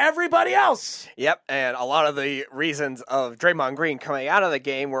and everybody else. Yep, and a lot of the reasons of Draymond Green coming out of the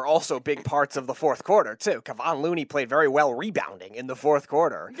game were also big parts of the fourth quarter, too. Kevon Looney played very well rebounding in the fourth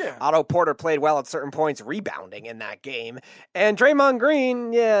quarter. Yeah. Otto Porter played well at certain points rebounding in that game. And Draymond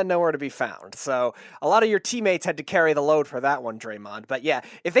Green, nowhere to be found. So a lot of your teammates had to carry the load for that one, Draymond. But yeah,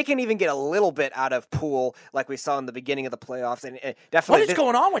 if they can even get a little bit out of Poole, like we saw in the beginning of the playoffs, and definitely... What is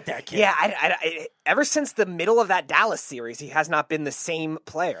going on with that kid? Yeah, ever since the middle of that Dallas series, he has not been the same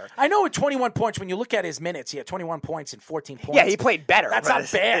player. I know at 21 points, when you look at his minutes, he had 21 points and 14 points. Yeah, he played better. That's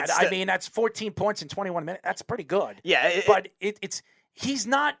not bad. I mean, that's 14 points in 21 minutes. That's pretty good. Yeah. But he's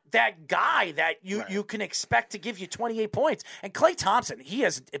not that guy that you can expect to give you 28 points. And Klay Thompson, he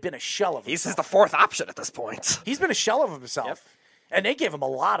has been a shell of himself. He's the fourth option at this point. He's been a shell of himself. Yep. And they gave him a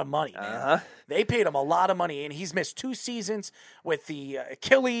lot of money, man. Uh-huh. They paid him a lot of money, and he's missed 2 seasons with the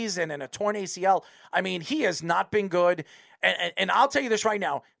Achilles and then a torn ACL. I mean, he has not been good. And I'll tell you this right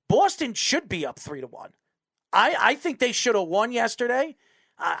now, Boston should be up 3-1. I think they should have won yesterday.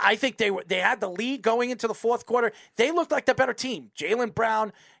 I think they had the lead going into the fourth quarter. They looked like the better team. Jaylen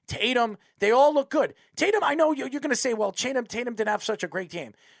Brown, Tatum, they all look good. Tatum, I know you're going to say, well, Tatum didn't have such a great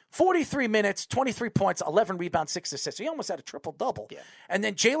game. 43 minutes, 23 points, 11 rebounds, 6 assists. He almost had a triple-double. Yeah. And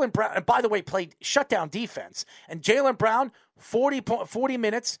then Jaylen Brown, and by the way, played shutdown defense. And Jaylen Brown, 40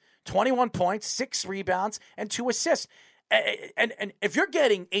 minutes, 21 points, 6 rebounds, and 2 assists. And if you're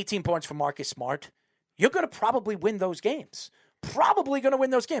getting 18 points from Marcus Smart, you're going to probably win those games. Probably going to win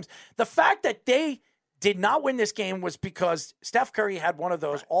those games. The fact that they did not win this game was because Steph Curry had one of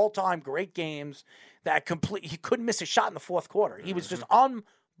those all-time great games that he couldn't miss a shot in the fourth quarter. He was just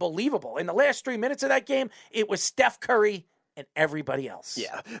unbelievable. In the last 3 minutes of that game, it was Steph Curry and everybody else.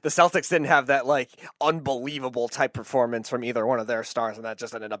 Yeah, the Celtics didn't have that, unbelievable type performance from either one of their stars, and that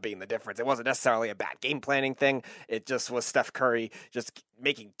just ended up being the difference. It wasn't necessarily a bad game planning thing. It just was Steph Curry just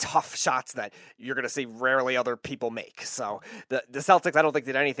making tough shots that you're going to see rarely other people make. So the Celtics, I don't think,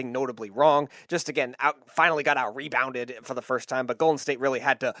 did anything notably wrong. Just, again, finally got out-rebounded for the first time, but Golden State really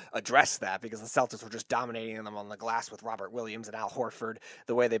had to address that because the Celtics were just dominating them on the glass with Robert Williams and Al Horford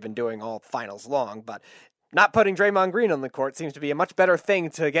the way they've been doing all finals long. But not putting Draymond Green on the court seems to be a much better thing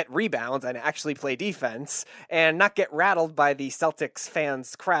to get rebounds and actually play defense and not get rattled by the Celtics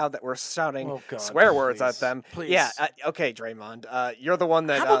fans crowd that were shouting swear words at them. Please. Yeah, okay, Draymond. You're the one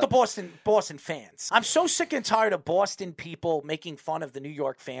that... How about the Boston fans? I'm so sick and tired of Boston people making fun of the New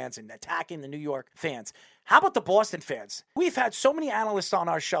York fans and attacking the New York fans. How about the Boston fans? We've had so many analysts on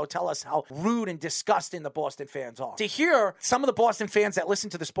our show tell us how rude and disgusting the Boston fans are. To hear some of the Boston fans that listen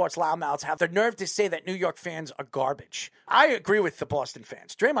to the Sports Loudmouths have the nerve to say that New York fans are garbage. I agree with the Boston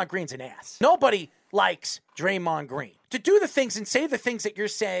fans. Draymond Green's an ass. Nobody likes Draymond Green to do the things and say the things that you're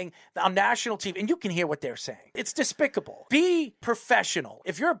saying on national TV, and you can hear what they're saying. It's despicable. Be professional.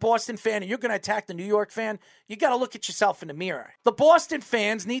 If you're a Boston fan and you're going to attack the New York fan, you got to look at yourself in the mirror. The Boston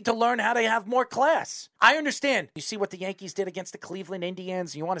fans need to learn how to have more class. I understand. You see what the Yankees did against the Cleveland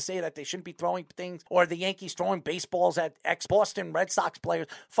Indians. You want to say that they shouldn't be throwing things, or the Yankees throwing baseballs at ex-Boston Red Sox players.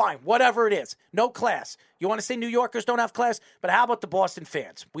 Fine, whatever it is. No class. You want to say New Yorkers don't have class? But how about the Boston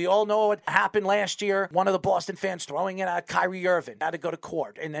fans? We all know what happened last year. One of the Boston fans throwing it at Kyrie Irving. Had to go to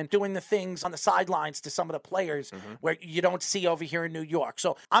court. And then doing the things on the sidelines to some of the players where you don't see over here in New York.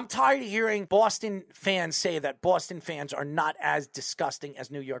 So I'm tired of hearing Boston fans say that Boston fans are not as disgusting as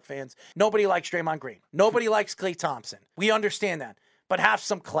New York fans. Nobody likes Draymond Green. Nobody likes Klay Thompson. We understand that. But have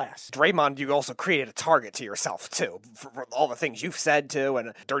some class. Draymond, you also created a target to yourself, too, for all the things you've said, too,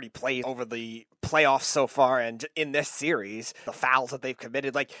 and dirty plays over the playoffs so far, and in this series, the fouls that they've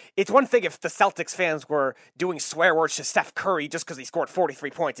committed. Like, it's one thing if the Celtics fans were doing swear words to Steph Curry just because he scored 43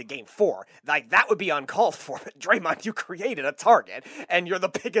 points in Game 4. Like, that would be uncalled for. But Draymond, you created a target, and you're the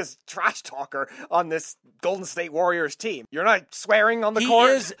biggest trash talker on this Golden State Warriors team. You're not swearing on the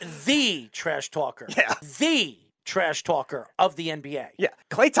court? He is the trash talker. Yeah. The trash talker of the NBA. Yeah,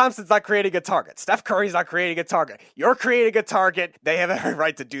 Klay Thompson's not creating a target. Steph Curry's not creating a target. You're creating a target. They have every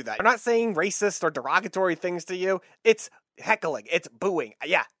right to do that. I'm not saying racist or derogatory things to you. It's heckling. It's booing.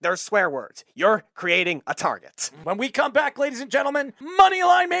 Yeah, there's swear words. You're creating a target. When we come back, ladies and gentlemen,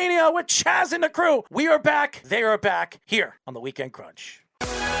 Moneyline Mania with Chaz and the crew. We are back. They are back here on the Weekend Crunch.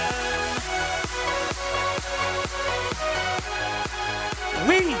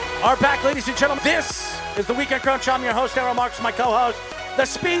 We are back, ladies and gentlemen. This is the Weekend Crunch. I'm your host, Errol Marks, my co-host, the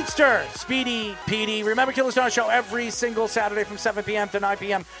Speedster, Speedy PD. Remember, kill us on our show every single Saturday from 7 p.m. to 9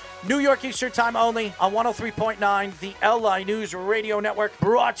 p.m. New York Eastern Time only on 103.9, the LI News Radio Network,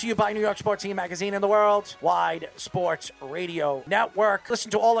 brought to you by New York Sports Team Magazine and the World Wide Sports Radio Network.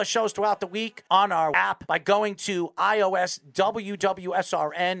 Listen to all our shows throughout the week on our app by going to iOS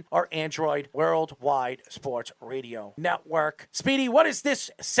WWSRN or Android Worldwide Sports Radio Network. Speedy, what is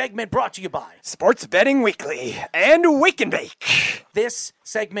this segment brought to you by? Sports Betting Weekly and Wake and Bake. This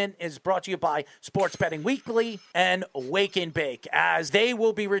segment is brought to you by Sports Betting Weekly and Wake and Bake, as they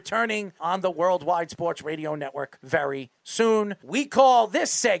will be returning on the Worldwide Sports Radio Network very soon. We call this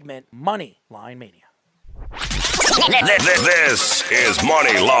segment Money Line Mania. This is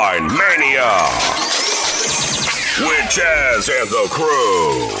Moneyline Mania with Chaz and the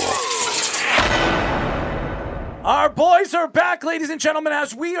crew. Our boys are back, ladies and gentlemen,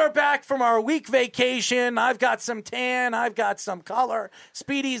 as we are back from our week vacation. I've got some tan, I've got some color.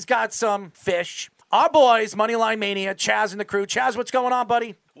 Speedy's got some fish. Our boys, Moneyline Mania, Chaz and the crew. Chaz, what's going on,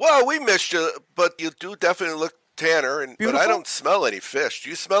 buddy? Well, we missed you, but you do definitely look tanner, but Beautiful. I don't smell any fish. Do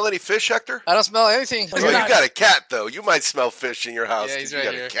you smell any fish, Hector? I don't smell anything. Oh, you got a cat, though. You might smell fish in your house. Yeah, he's 'cause you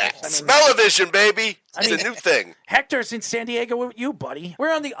right got here. a cat. Smell-o-vision, baby. It's a new thing. Hector's in San Diego with you, buddy.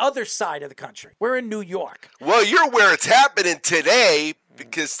 We're on the other side of the country. We're in New York. Well, you're where it's happening today,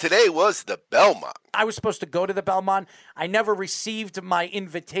 because today was the Belmont. I was supposed to go to the Belmont. I never received my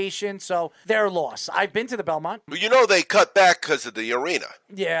invitation, so their loss. I've been to the Belmont. Well, you know they cut back because of the arena.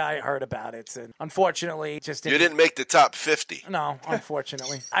 Yeah, I heard about it. And unfortunately, it just You didn't make the top 50. No,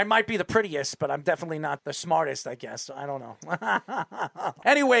 unfortunately. I might be the prettiest, but I'm definitely not the smartest, I guess. I don't know.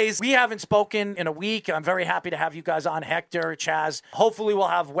 Anyways, we haven't spoken in a week. I'm very happy to have you guys on, Hector, Chaz. Hopefully we'll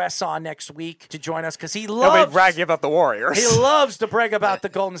have Wes on next week to join us, because he He'll loves... be bragging about the Warriors. He loves to brag about the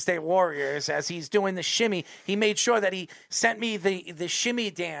Golden State Warriors as he's doing the shimmy. He made sure that he sent me the shimmy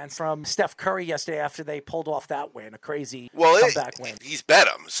dance from Steph Curry yesterday after they pulled off that win, a crazy comeback win. He's bet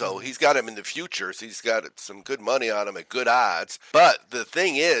him, so he's got him in the futures. He's got some good money on him at good odds. But the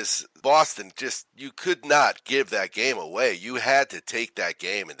thing is, Boston you could not give that game away. You had to take that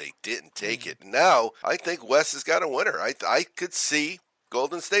game, and they didn't take it. Now, I think Wes has got a winner. I could see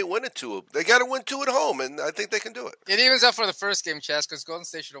Golden State winning 2. They got to win 2 at home, and I think they can do it. It evens out for the first game, Chaz, because Golden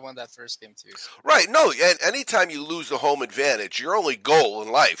State should have won that first game, too. Right. No, and anytime you lose the home advantage, your only goal in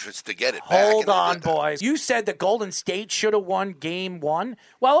life is to get it back. Hold on, boys. You said that Golden State should have won Game 1.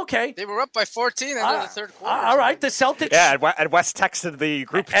 Well, okay. They were up by 14 after the third quarter. All right, the Celtics... Yeah, and Wes texted the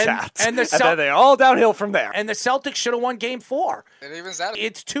group chat. And then they all downhill from there. And the Celtics should have won Game 4. It evens out.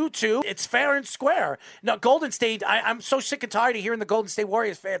 It's 2-2. It's fair and square. Now, Golden State, I'm so sick and tired of hearing the Golden State State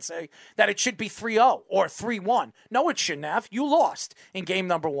Warriors fans say that it should be 3-0 or 3-1. No, it shouldn't have. You lost in game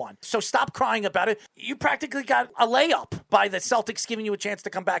number 1. So stop crying about it. You practically got a layup by the Celtics giving you a chance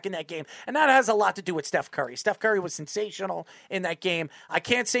to come back in that game. And that has a lot to do with Steph Curry. Steph Curry was sensational in that game. I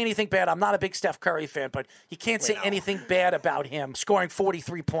can't say anything bad. I'm not a big Steph Curry fan, but you can't say anything bad about him scoring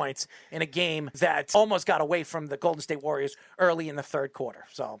 43 points in a game that almost got away from the Golden State Warriors early in the third quarter.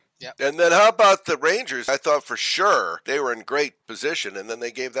 So, Yep. And then how about the Rangers? I thought for sure they were in great position, and then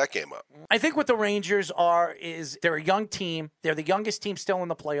they gave that game up. I think what the Rangers are is they're a young team. They're the youngest team still in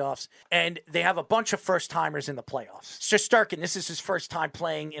the playoffs, and they have a bunch of first-timers in the playoffs. Shesterkin, this is his first time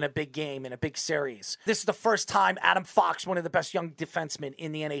playing in a big game, in a big series. This is the first time Adam Fox, one of the best young defensemen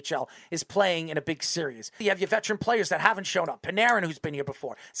in the NHL, is playing in a big series. You have your veteran players that haven't shown up. Panarin, who's been here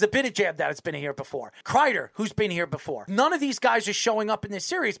before. Zibanejad, that has been here before. Kreider, who's been here before. None of these guys are showing up in this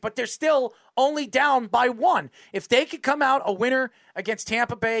series, but they're still only down by 1. If they could come out a winner against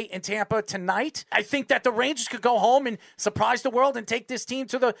Tampa Bay and Tampa tonight, I think that the Rangers could go home and surprise the world and take this team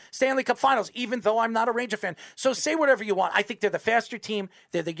to the Stanley Cup Finals, even though I'm not a Ranger fan. So say whatever you want. I think they're the faster team.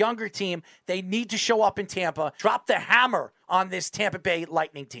 They're the younger team. They need to show up in Tampa. Drop the hammer on this Tampa Bay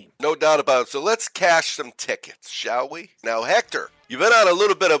Lightning team. No doubt about it. So let's cash some tickets, shall we? Now, Hector, you've been on a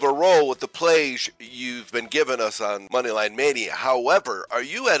little bit of a roll with the plays you've been giving us on Moneyline Mania. However, are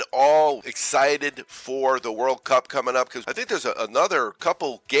you at all excited for the World Cup coming up? Because I think there's another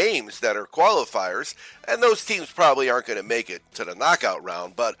couple games that are qualifiers, and those teams probably aren't going to make it to the knockout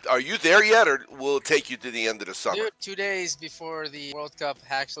round. But are you there yet, or will it take you to the end of the summer? Dude, 2 days before the World Cup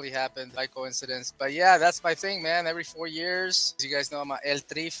actually happened by coincidence. But yeah, that's my thing, man. Every 4 years. As you guys know, I'm a El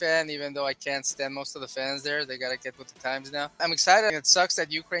Tri fan, even though I can't stand most of the fans there. They got to get with the times now. I'm excited. It sucks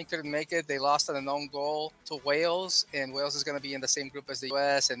that Ukraine couldn't make it. They lost on an own goal to Wales, and Wales is going to be in the same group as the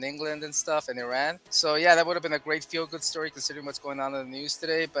U.S. and England and stuff, and Iran. So yeah, that would have been a great feel-good story considering what's going on in the news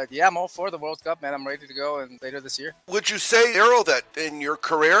today. But yeah, I'm all for the World Cup, man. I'm ready to go and later this year. Would you say, Errol, that in your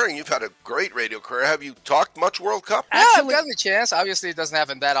career, and you've had a great radio career, have you talked much World Cup? Yeah, I've gotten the chance. Obviously, it doesn't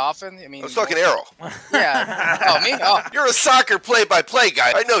happen that often. I mean, I was talking Errol. Yeah. Oh, me? Oh. You're a soccer play-by-play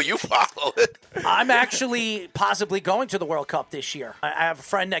guy. I know you follow it. I'm actually possibly going to the World Cup this year. I have a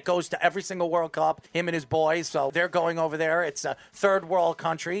friend that goes to every single World Cup, him and his boys, so they're going over there. It's a third world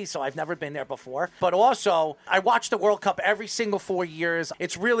country, so I've never been there before. But also, I watch the World Cup every single 4 years.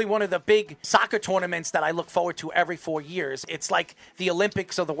 It's really one of the big soccer tournaments that I look forward to every 4 years. It's like the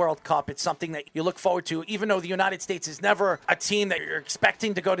Olympics or the World Cup. It's something that you look forward to, even though the United States is never a team that you're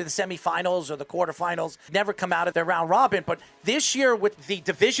expecting to go to the semifinals or the quarterfinals, never come out of their round robin. But this year, with the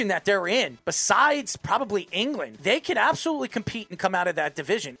division that they're in, besides probably England, they could absolutely compete and come out of that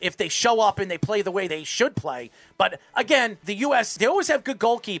division if they show up and they play the way they should play. But again, the U.S., they always have good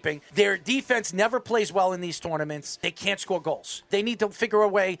goalkeeping. Their defense never plays well in these tournaments. They can't score goals. They need to figure a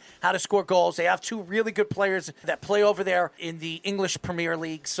way how to score goals. They have 2 really good players that play over there in the English Premier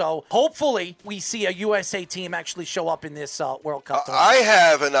League. So hopefully we see a USA team actually show up in this World Cup tournament. I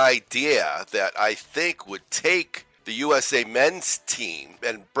have an idea that I think would take the USA men's team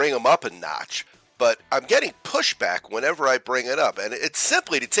and bring them up a notch. But I'm getting pushback whenever I bring it up. And it's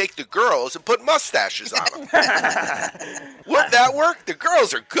simply to take the girls and put mustaches on them. Wouldn't that work? The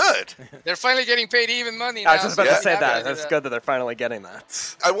girls are good. They're finally getting paid even money now. I was just about to say I'm that. gonna do That's good that they're finally getting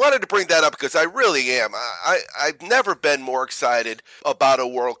that. I wanted to bring that up because I really am. I've never been more excited about a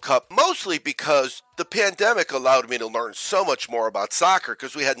World Cup, mostly because the pandemic allowed me to learn so much more about soccer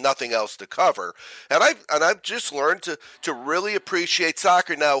because we had nothing else to cover. And I've just learned to really appreciate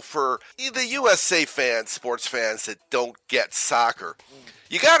soccer. Now, for the USA fans, sports fans that don't get soccer,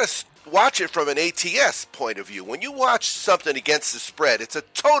 you got to watch it from an ATS point of view. When you watch something against the spread, it's a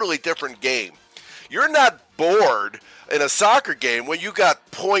totally different game. You're not bored in a soccer game when you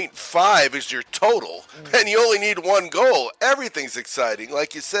got 0.5 as your total and you only need 1 goal. Everything's exciting.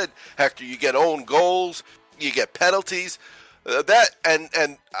 Like you said, Hector, you get own goals, you get penalties.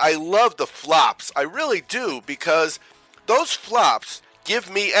 And I love the flops. I really do, because those flops give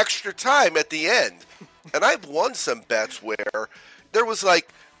me extra time at the end. And I've won some bets where there was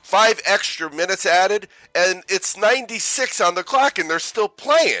like 5 extra minutes added, and it's 96 on the clock, and they're still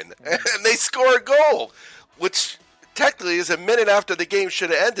playing, and they score a goal, which technically is a minute after the game should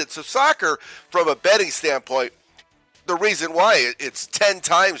have ended. So soccer, from a betting standpoint, the reason why it's 10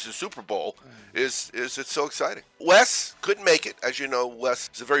 times the Super Bowl is it's so exciting. Wes couldn't make it. As you know, Wes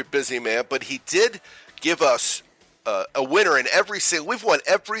is a very busy man, but he did give us a winner in every single. We've won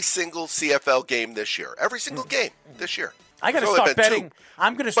every single CFL game this year. Every single game this year. I got to start betting. 2.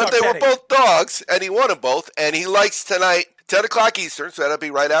 I'm going to start betting. But they betting. were both dogs, and he won them both. And he likes tonight, 10 o'clock Eastern, so that'll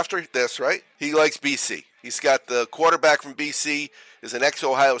be right after this, right? He likes BC. He's got the quarterback from BC, is an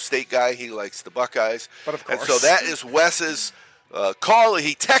ex-Ohio State guy. He likes the Buckeyes. But of course. And so that is Wes's call.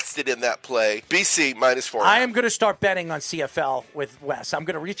 He texted in that play, BC -4. I am going to start betting on CFL with Wes. I'm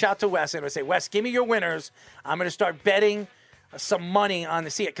going to reach out to Wes and I'm going to say, Wes, give me your winners. I'm going to start betting some money on the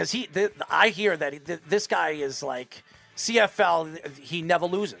CFL. Because I hear that this guy is like CFL, he never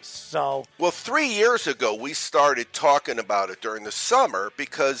loses. So, well, 3 years ago, we started talking about it during the summer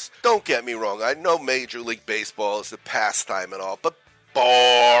because, don't get me wrong, I know Major League Baseball is a pastime and all, but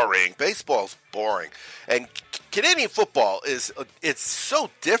boring. Baseball's boring. And Canadian football it's so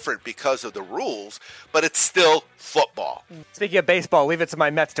different because of the rules, but it's still football. Speaking of baseball, leave it to my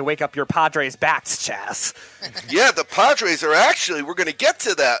Mets to wake up your Padres bats, Chaz. Yeah, the Padres are actually, we're going to get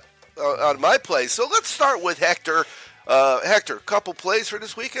to that on my play. So let's start with Hector. Hector, couple plays for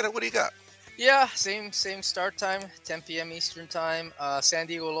this weekend. What do you got? Yeah, same start time, 10 p.m. Eastern time. San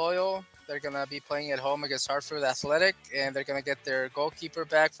Diego Loyal, they're going to be playing at home against Hartford Athletic, and they're going to get their goalkeeper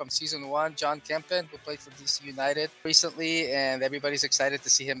back from Season 1, John Kempen, who played for DC United recently, and everybody's excited to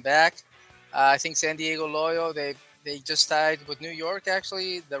see him back. I think San Diego Loyal, they just tied with New York,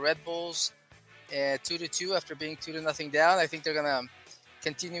 actually, the Red Bulls, 2-2 after being 2-0 down. I think they're going to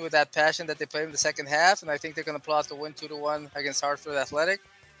continue with that passion that they played in the second half, and I think they're going to pull out the win 2-1 against Hartford Athletic.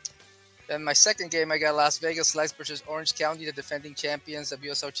 Then my second game, I got Las Vegas Lights versus Orange County, the defending champions of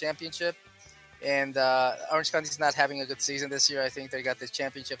USO Championship. And Orange County's not having a good season this year. I think they got the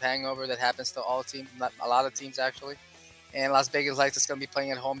championship hangover that happens to all teams, not a lot of teams actually. And Las Vegas Lights is going to be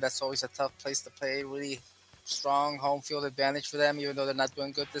playing at home. That's always a tough place to play. Really strong home field advantage for them, even though they're not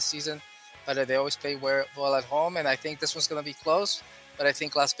doing good this season. But they always play well at home. And I think this one's going to be close. But I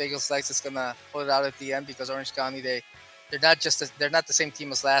think Las Vegas Lights is going to pull it out at the end because Orange County, they're not the same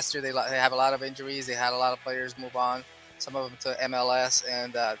team as last year. They have a lot of injuries. They had a lot of players move on, some of them to MLS,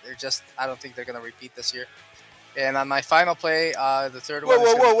 and I don't think they're going to repeat this year. And on my final play, the third one.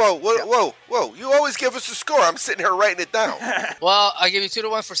 Whoa! You always give us a score. I'm sitting here writing it down. Well, I give you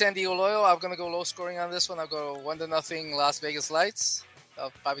 2-1 for San Diego Loyal. I'm going to go low scoring on this one. I'll go 1-0 Las Vegas Lights.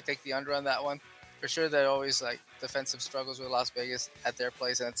 I'll probably take the under on that one. For sure, they're always like defensive struggles with Las Vegas at their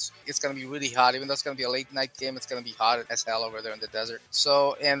place, and it's going to be really hot. Even though it's going to be a late night game, it's going to be hot as hell over there in the desert.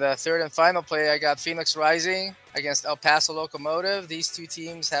 So, in the third and final play, I got Phoenix Rising against El Paso Locomotive. These two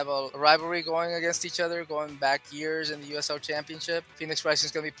teams have a rivalry going against each other, going back years in the USL Championship. Phoenix Rising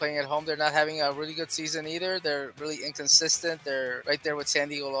is going to be playing at home. They're not having a really good season either. They're really inconsistent. They're right there with San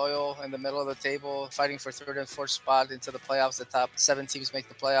Diego Loyal in the middle of the table, fighting for third and fourth spot into the playoffs. The top 7 teams make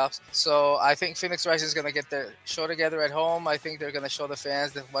the playoffs. So I think Phoenix Rising is going to get their show together at home. I think they're going to show the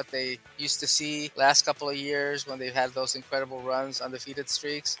fans what they used to see last couple of years when they've had those incredible runs, undefeated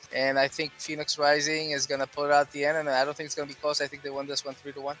streaks. And I think Phoenix Rising is going to pull it out at the end, and I don't think it's going to be close. I think they won this one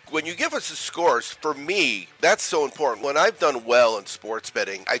 3-1. When you give us the scores, for me, that's so important. When I've done well in sports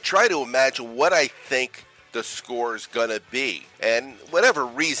betting, I try to imagine what I think the score is going to be. And whatever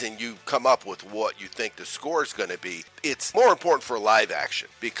reason you come up with what you think the score is going to be, it's more important for live action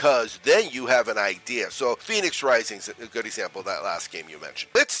because then you have an idea. So Phoenix Rising's a good example of that last game you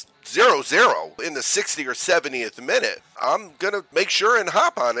mentioned. It's 0-0 in the 60th or 70th minute. I'm going to make sure and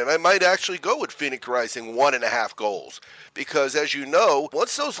hop on it. I might actually go with Phoenix Rising 1.5 goals because, as you know,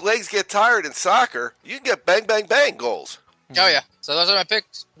 once those legs get tired in soccer, you can get bang, bang, bang goals. Oh, yeah. So those are my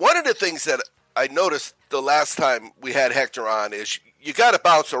picks. One of the things that I noticed the last time we had Hector on is you got to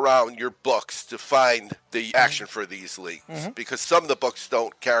bounce around your books to find the action for these leagues because some of the books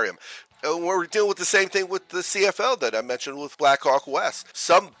don't carry them. And we're dealing with the same thing with the CFL that I mentioned with Blackhawk West.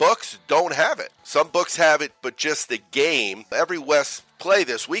 Some books don't have it. Some books have it, but just the game. Every West play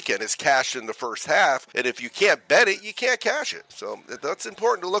this weekend is cashed in the first half, and if you can't bet it, you can't cash it. So that's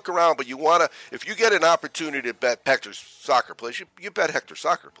important to look around, but you want to, if you get an opportunity to bet Hector's soccer plays, you bet Hector's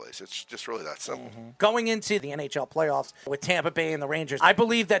soccer plays. It's just really that simple. Going into the NHL playoffs with Tampa Bay and the Rangers, I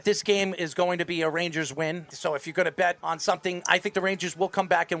believe that this game is going to be a Rangers win. So if you're going to bet on something, I think the Rangers will come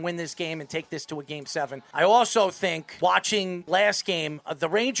back and win this game and take this to a Game 7. I also think, watching last game, the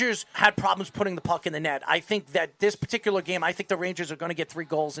Rangers had problems putting the puck in the net. I think that this particular game, I think the Rangers are going to get 3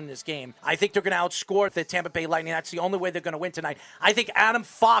 goals in this game. I think they're going to outscore the Tampa Bay Lightning. That's the only way they're going to win tonight. I think Adam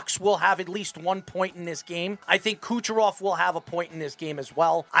Fox will have at least 1 point in this game. I think Kucherov will have a point in this game as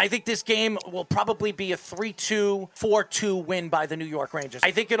well. I think this game will probably be a 3-2, 4-2 win by the New York Rangers.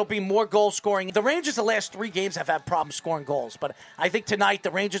 I think it'll be more goal scoring. The Rangers the last 3 games have had problems scoring goals, but I think tonight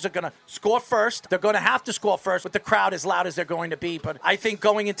the Rangers are going to score first. They're going to have to score first with the crowd as loud as they're going to be, but I think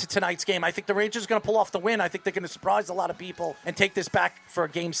going into tonight's game, I think the Rangers are going to pull off the win. I think they're going to surprise a lot of people and take this back for a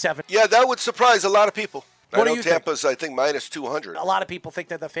Game 7. Yeah, that would surprise a lot of people. What I know do you Tampa's, think? I think, minus 200. A lot of people think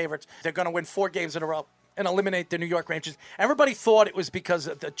they're the favorites. They're going to win 4 games in a row. and eliminate the New York Rangers. Everybody thought it was because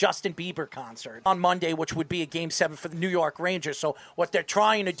of the Justin Bieber concert on Monday, which would be a Game 7 for the New York Rangers. So what they're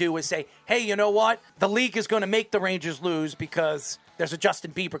trying to do is say, hey, you know what? The league is going to make the Rangers lose because there's a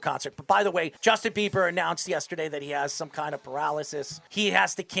Justin Bieber concert. But by the way, Justin Bieber announced yesterday that he has some kind of paralysis. He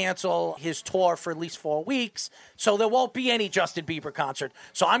has to cancel his tour for at least 4 weeks. So there won't be any Justin Bieber concert.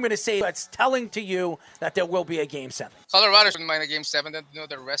 So I'm going to say that's telling to you that there will be a Game 7. Colorado shouldn't mind a Game 7.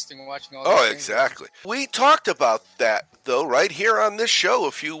 They're resting and watching all Oh, these exactly. We talked about that, though, right here on this show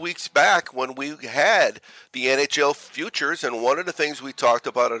a few weeks back when we had the NHL futures, and one of the things we talked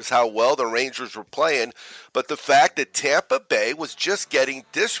about is how well the Rangers were playing, but the fact that Tampa Bay was just getting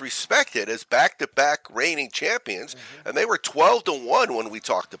disrespected as back-to-back reigning champions, and they were 12-1 when we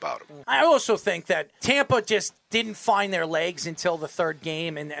talked about them. I also think that Tampa just didn't find their legs until the third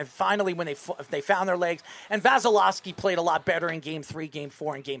game, and finally when they found their legs, and Vasilevsky played a lot better in Game 3, Game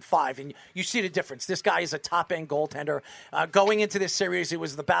 4, and Game 5, and you see the difference. This guy is a top-end goaltender. Going into this series, it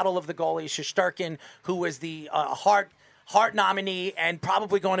was the battle of the goalies. Shesterkin, who was the Hart nominee and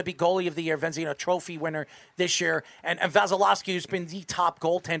probably going to be goalie of the year, Vezina Trophy winner this year, and Vasilevsky, who's been the top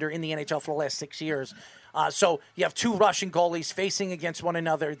goaltender in the NHL for the last 6 years. So you have two Russian goalies facing against one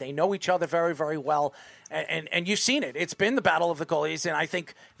another. They know each other very, very well. And you've seen it. It's been the battle of the goalies. And I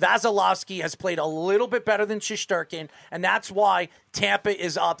think Vasilevsky has played a little bit better than Shesterkin. And that's why Tampa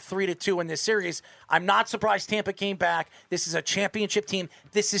is up 3-2 in this series. I'm not surprised Tampa came back. This is a championship team.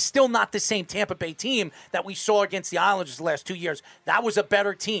 This is still not the same Tampa Bay team that we saw against the Islanders the last 2 years. That was a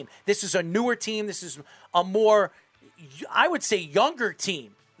better team. This is a newer team. This is a more, I would say, younger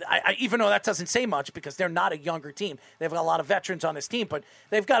team. Even though that doesn't say much because they're not a younger team. They've got a lot of veterans on this team, but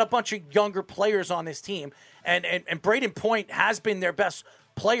they've got a bunch of younger players on this team. And Braden Point has been their best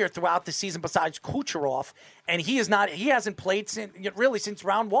player throughout the season besides Kucherov, and he hasn't played since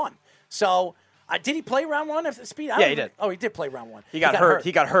round 1. So did he play round 1 at speed? Yeah, he did. Oh, he did play round 1. He got hurt.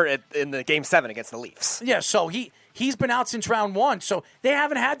 He got hurt in the Game 7 against the Leafs. Yeah, so he's been out since round 1, so they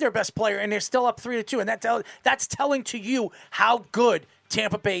haven't had their best player, and they're still up 3-2, and that's telling to you how good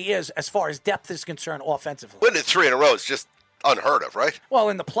Tampa Bay is as far as depth is concerned offensively. Winning 3 in a row is just unheard of, right? Well,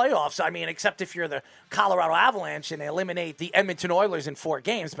 in the playoffs, I mean, except if you're the Colorado Avalanche and they eliminate the Edmonton Oilers in 4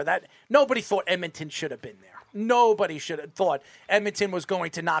 games, but that nobody thought Edmonton should have been there. Nobody should have thought Edmonton was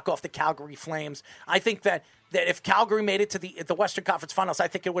going to knock off the Calgary Flames. I think that if Calgary made it to the Western Conference Finals, I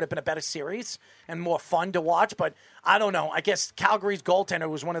think it would have been a better series and more fun to watch. But I don't know. I guess Calgary's goaltender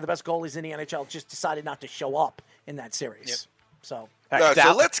was one of the best goalies in the NHL, just decided not to show up in that series. Yep. So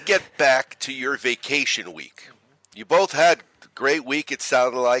let's get back to your vacation week. You both had a great week, it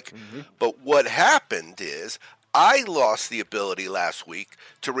sounded like. But what happened is I lost the ability last week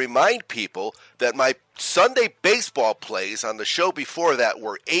to remind people that my Sunday baseball plays on the show before that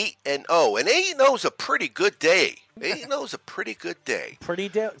were 8-0. And 8-0 is a pretty good day. 8-0 is a pretty good day. Pretty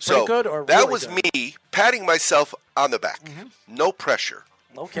good or that really was good? Me patting myself on the back. No pressure.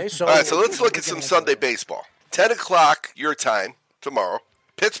 Okay, so all right, so let's look at some Sunday baseball. 10 o'clock your time tomorrow.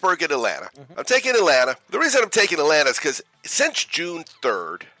 Pittsburgh and Atlanta. I'm taking Atlanta. The reason I'm taking Atlanta is because since June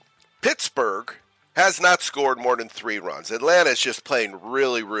 3rd, Pittsburgh has not scored more than 3 runs. Atlanta is just playing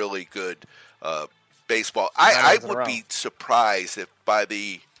really, really good baseball. I would be surprised if by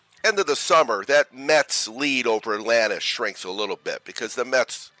the end of the summer that Mets lead over Atlanta shrinks a little bit because the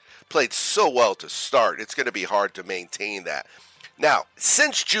Mets played so well to start. It's going to be hard to maintain that. Now,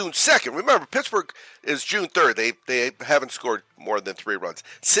 since June 2nd, remember, Pittsburgh is June 3rd. They haven't scored more than 3 runs.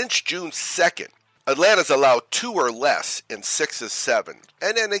 Since June 2nd, Atlanta's allowed 2 or less in 6 of 7.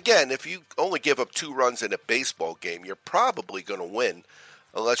 And then again, if you only give up 2 runs in a baseball game, you're probably going to win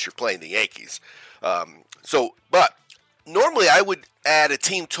unless you're playing the Yankees. But normally I would add a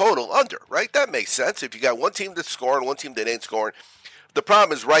team total under, right? That makes sense. If you got one team that's scoring, one team that ain't scoring. The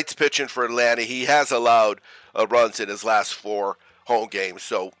problem is Wright's pitching for Atlanta. He has allowed runs in his last 4 home games.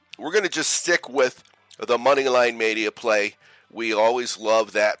 So we're going to just stick with the money line media play. We always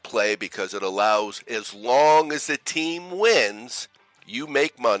love that play because it allows, as long as the team wins, you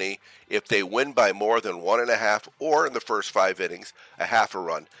make money. If they win by more than 1.5 or in the first 5 innings, a half a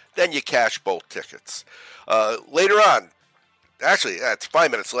run, then you cash both tickets. Later on, actually, it's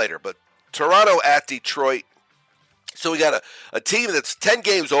 5 minutes later, but Toronto at Detroit. So we got a team that's 10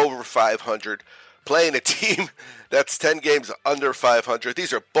 games over 500 playing a team that's 10 games under 500.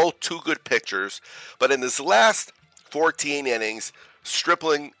 These are both 2 good pitchers. But in this last 14 innings,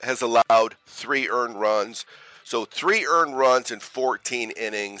 Stripling has allowed 3 earned runs. So 3 earned runs in 14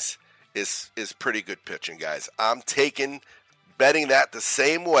 innings is pretty good pitching, guys. I'm betting that the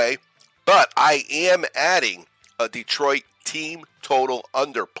same way. But I am adding a Detroit team total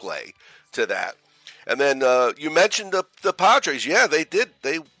underplay to that. And then you mentioned the Padres. Yeah, they did.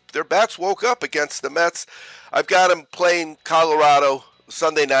 Their bats woke up against the Mets. I've got them playing Colorado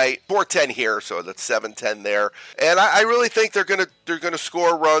Sunday night, 4:10 here, so that's 7:10 there. And I really think they're gonna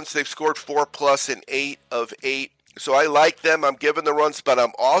score runs. They've scored 4+ in 8 of 8. So I like them. I'm giving the runs, but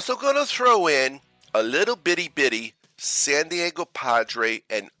I'm also gonna throw in a little bitty San Diego Padre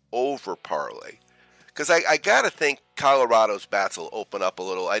and over parlay. Because I got to think Colorado's bats will open up a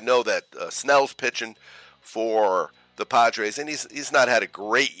little. I know that Snell's pitching for the Padres, and he's not had a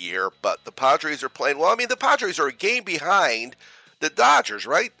great year, but the Padres are playing well. I mean, the Padres are a game behind the Dodgers,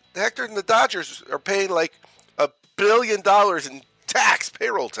 right? Hector, and the Dodgers are paying like $1 billion in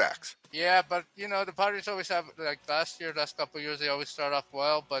payroll tax. Yeah, but, the Padres always have, like last couple of years, they always start off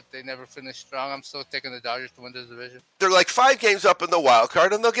well, but they never finish strong. I'm still taking the Dodgers to win this division. They're like 5 games up in the wild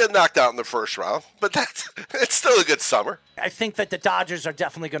card, and they'll get knocked out in the first round, but it's still a good summer. I think that the Dodgers are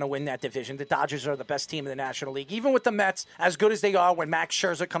definitely going to win that division. The Dodgers are the best team in the National League. Even with the Mets, as good as they are, when Max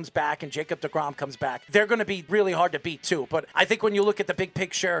Scherzer comes back and Jacob deGrom comes back, they're going to be really hard to beat too. But I think when you look at the big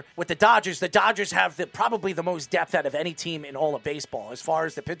picture with the Dodgers have probably the most depth out of any team in all of baseball. As far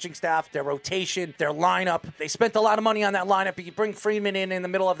as the pitching staff, their rotation, their lineup. They spent a lot of money on that lineup. You bring Freeman in the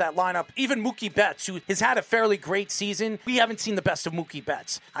middle of that lineup. Even Mookie Betts, who has had a fairly great season, we haven't seen the best of Mookie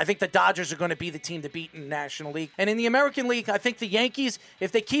Betts. I think the Dodgers are going to be the team to beat in the National League. And in the American League, I think the Yankees,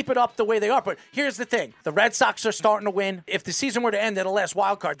 if they keep it up the way they are. But here's the thing. The Red Sox are starting to win. If the season were to end at a last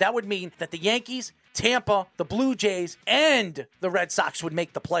wild card, that would mean that the Yankees, Tampa, the Blue Jays, and the Red Sox would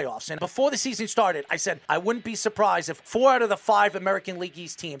make the playoffs. And before the season started, I said I wouldn't be surprised if 4 out of the 5 American League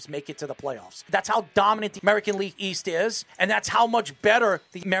East teams make it to the playoffs. That's how dominant the American League East is, and that's how much better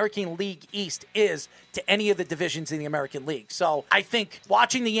the American League East is to any of the divisions in the American League. So I think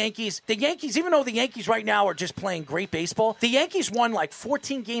watching the Yankees, even though the Yankees right now are just playing great baseball, the Yankees won like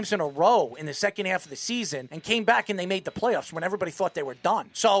 14 games in a row in the second half of the season and came back and they made the playoffs when everybody thought they were done.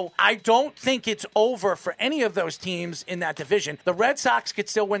 So I don't think it's over for any of those teams in that division. The Red Sox could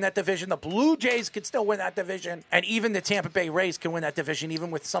still win that division. The Blue Jays could still win that division. And even the Tampa Bay Rays can win that division,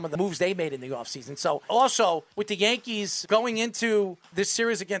 even with some of the moves they made in the offseason. So also with the Yankees going into this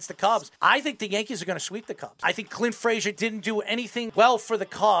series against the Cubs, I think the Yankees are going to sweep the Cubs. I think Clint Frazier didn't do anything well for the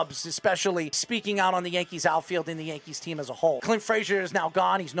Cubs, especially speaking out on the Yankees outfield and the Yankees team as a whole. Clint Frazier is now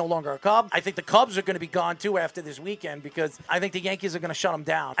gone. He's no longer a Cub. I think the Cubs are going to be gone too after this weekend because I think the Yankees are going to shut them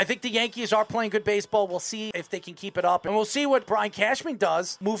down. I think the Yankees are playing good baseball. We'll see if they can keep it up. And we'll see what Brian Cashman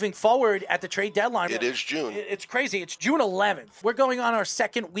does moving forward at the trade deadline. It is June. It's crazy. It's June 11th. We're going on our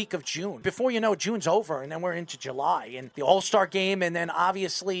second week of June. Before you know, June's over, and then we're into July. And the All-Star game, and then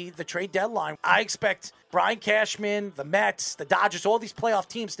obviously the trade deadline. I expect Brian Cashman, the Mets, the Dodgers, all these playoff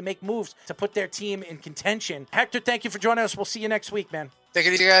teams to make moves to put their team in contention. Hector, thank you for joining us. We'll see you next week, man. Take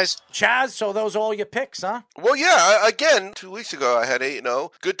it easy, guys. Chaz, so those are all your picks, huh? Well, yeah. Again, 2 weeks ago, I had 8-0.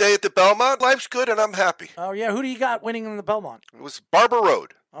 Good day at the Belmont. Life's good, and I'm happy. Oh, yeah. Who do you got winning in the Belmont? It was Barber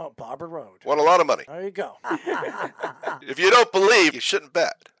Road. Oh, Barber Road. Won a lot of money. There you go. If you don't believe, you shouldn't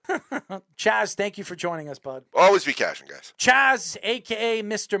bet. Chaz, thank you for joining us, bud. Always be cashing, guys. Chaz, a.k.a.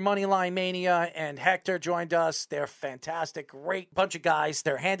 Mr. Moneyline Mania, and Hector joined us. They're fantastic, great bunch of guys.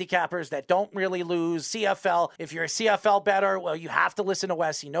 They're handicappers that don't really lose. CFL, if you're a CFL bettor, well, you have to listen to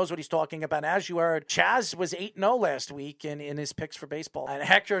Wes. He knows what he's talking about. As you heard, Chaz was 8-0 last week in his picks for baseball. And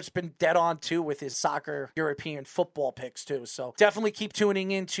Hector's been dead on, too, with his soccer, European football picks, too. So definitely keep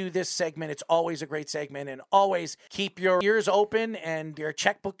tuning into this segment. It's always a great segment. And always keep your ears open and your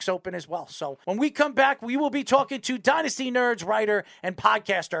checkbooks open as well. So when we come back, we will be talking to Dynasty Nerds writer and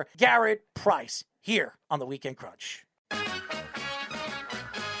podcaster Garrett Price here on the Weekend Crunch.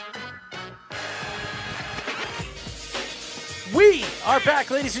 We are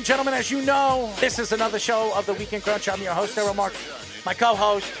back, ladies and gentlemen. As you know, this is another show of the Weekend Crunch. I'm your host, Errol Mark. My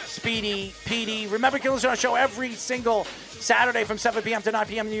co-host, Speedy PD. Remember, you can listen to our show every single Saturday from 7 p.m. to 9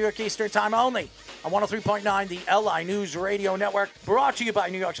 p.m. New York Eastern Time only on 103.9, the LI News Radio Network, brought to you by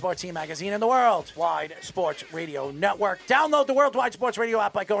New York Sports Team Magazine and the Worldwide Sports Radio Network. Download the Worldwide Sports Radio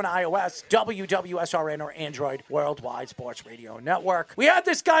app by going to iOS, WWSRN, or Android, Worldwide Sports Radio Network. We had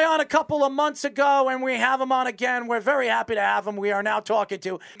this guy on a couple of months ago, and we have him on again. We're very happy to have him. We are now talking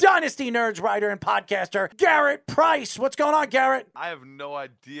to Dynasty Nerds writer and podcaster Garrett Price. What's going on, Garrett? I have no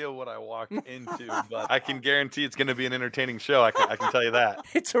idea what I walked into, but I can guarantee it's going to be an entertaining show. I can tell you that.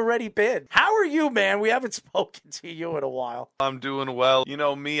 It's already been. How are you, man? We haven't spoken to you in a while. I'm doing well. You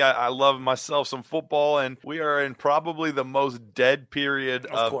know me, I love myself some football, and we are in probably the most dead period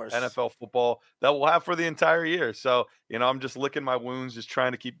of NFL football that we'll have for the entire year. So, I'm just licking my wounds, just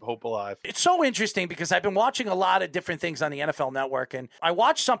trying to keep hope alive. It's so interesting because I've been watching a lot of different things on the NFL Network, and I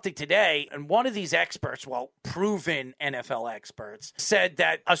watched something today, and one of these experts, proven NFL experts, said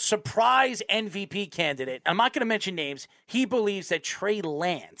that a surprise MVP candidate, I'm not going to mention names, he believes that Trey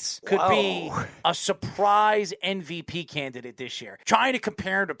Lance could be a surprise MVP candidate this year. Trying to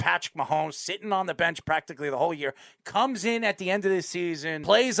compare him to Patrick Mahomes, sitting on the bench practically the whole year, comes in at the end of the season,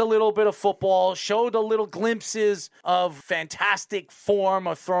 plays a little bit of football, showed a little glimpses of fantastic form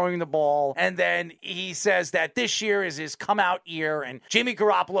of throwing the ball, and then he says that this year is his come out year, and Jimmy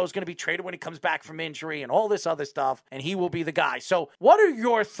Garoppolo is going to be traded when he comes back from injury and all this other stuff, and he will be the guy. So what are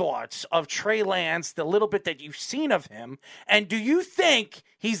your thoughts of Trey Lance, the little bit that you've seen of him, and do you think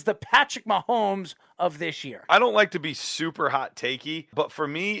he's the Patrick Mahomes of this year? I don't like to be super hot takey, but for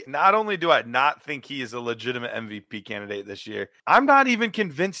me, not only do I not think he is a legitimate MVP candidate this year, I'm not even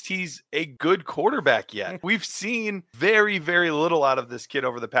convinced he's a good quarterback yet. We've seen very, very little out of this kid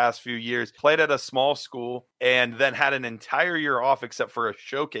over the past few years. Played at a small school and then had an entire year off except for a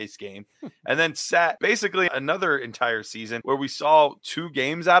showcase game, and then sat basically another entire season where we saw 2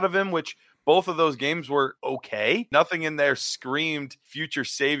 games out of him, which both of those games were okay. Nothing in there screamed future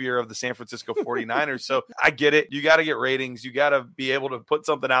savior of the San Francisco 49ers. So I get it. You got to get ratings. You got to be able to put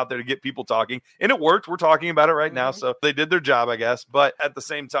something out there to get people talking. And it worked. We're talking about it right now. So they did their job, I guess. But at the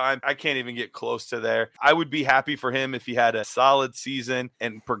same time, I can't even get close to there. I would be happy for him if he had a solid season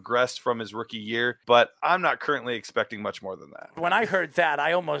and progressed from his rookie year. But I'm not currently expecting much more than that. When I heard that,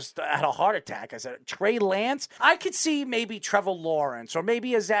 I almost had a heart attack. I said, Trey Lance? I could see maybe Trevor Lawrence or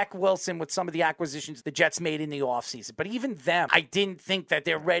maybe a Zach Wilson with some of the acquisitions the Jets made in the offseason. But even them, I didn't think that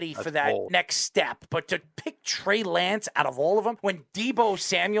they're ready for that next step. But to pick Trey Lance out of all of them, when Deebo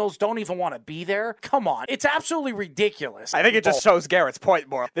Samuels don't even want to be there, come on. It's absolutely ridiculous. I think it just shows Garrett's point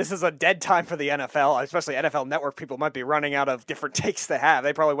more. This is a dead time for the NFL, especially NFL Network. People might be running out of different takes to have.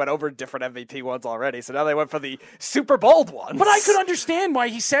 They probably went over different MVP ones already, so now they went for the super bold ones. But I could understand why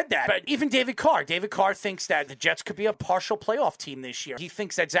he said that. But even David Carr thinks that the Jets could be a partial playoff team this year. He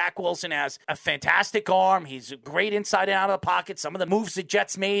thinks that Zach Wilson has a fantastic arm. He's great inside and out of the pocket. Some of the moves the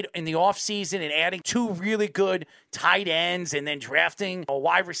Jets made in the offseason and adding 2 really good tight ends and then drafting a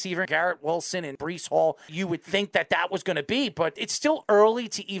wide receiver, Garrett Wilson and Breece Hall, you would think that that was going to be, but it's still early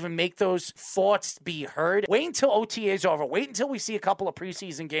to even make those thoughts be heard. Wait until OTA is over. Wait until we see a couple of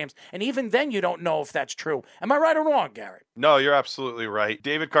preseason games, and even then you don't know if that's true. Am I right or wrong, Garrett? No, you're absolutely right.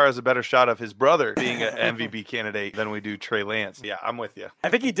 David Carr has a better shot of his brother being an MVP candidate than we do Trey Lance. Yeah, I'm with you. I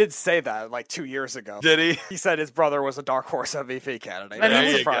think he did say that like 2 years ago. Did he? He said his brother was a dark horse MVP candidate.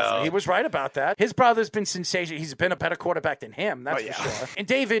 And he was right about that. His brother's been sensational. He's been a better quarterback than him, that's for sure. And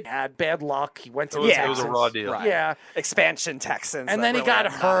David had bad luck. He went to the Texans. It was a raw deal. Right. Yeah. Expansion Texans. And then really he got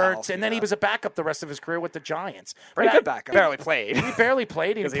hurt, and then yeah. he was a backup the rest of his career with the Giants. Pretty good backup. Barely played. He barely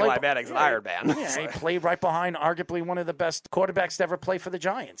played. Because Eli Manning's an Iron Man. Yeah, he played right behind arguably one of the best quarterbacks to ever play for the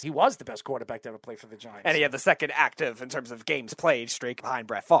Giants. He was the best quarterback to ever play for the Giants. And he had the second active in terms of games played streak behind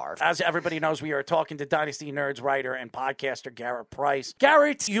Brett Favre. As everybody knows, we are talking to Dynasty Nerds writer and podcaster Garrett Price.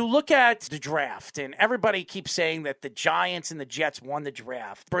 Garrett, you look at the draft, and everybody keeps saying that the Giants and the Jets won the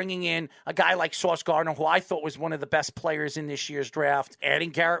draft, bringing in a guy like Sauce Gardner, who I thought was one of the best players in this year's draft,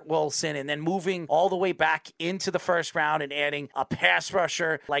 adding Garrett Wilson, and then moving all the way back into the first round and adding a pass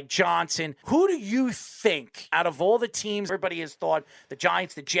rusher like Johnson. Who do you think, out of all the teams, everybody has thought, the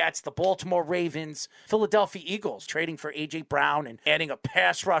Giants, the Jets, the Baltimore Ravens, Philadelphia Eagles, trading for A.J. Brown and adding a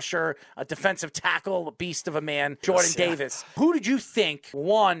pass rusher, a defensive tackle, a beast of a man, Jordan Davis. Who did you think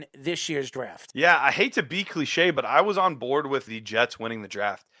won this year's draft? Yeah, I hate to be cliche, but I was on board with the Jets winning the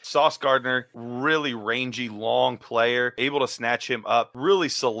draft. Sauce Gardner, really rangy, long player, able to snatch him up, really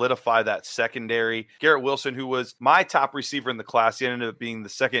solidify that secondary. Garrett Wilson, who was my top receiver in the class, he ended up being the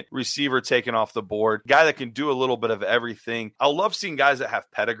second receiver taken off the board. Guy that can do a little bit of everything. I love seeing guys that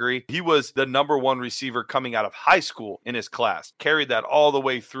have pedigree. He was the number 1 receiver coming out of high school in his class. Carried that all the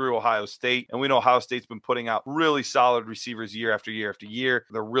way through Ohio State. And we know Ohio State's been putting out really solid receivers year after year after year.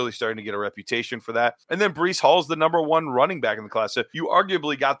 They're really starting to get a reputation for that. And then Breece Hall's the number 1 running back in the class. So you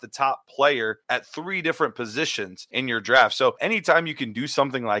arguably got the top player at 3 different positions in your draft. So anytime you can do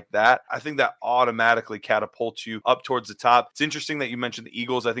something like that, I think that automatically catapults you up towards the top. It's interesting that you mentioned the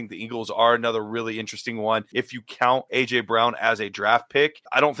Eagles. I think the Eagles are another really interesting one. If you count A.J. Brown as a draft pick,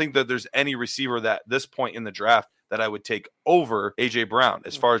 I don't think that there's any receiver that at this point in the draft that I would take over A.J. Brown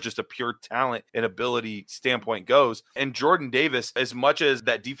as far as just a pure talent and ability standpoint goes. And Jordan Davis, as much as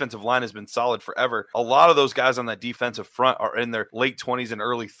that defensive line has been solid forever, a lot of those guys on that defensive front are in their late 20s and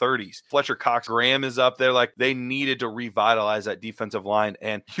early 30s. Fletcher Cox Graham is up there. Like, they needed to revitalize that defensive line.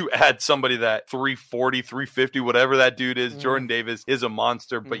 And you add somebody that 340, 350, whatever that dude is, Jordan Davis is a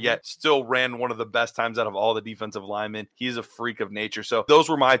monster, but yet still ran one of the best times out of all the defensive linemen. He's a freak of nature. So those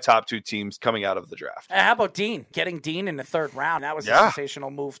were my top two teams coming out of the draft. How about Dean? Getting Dean in the third round. That was a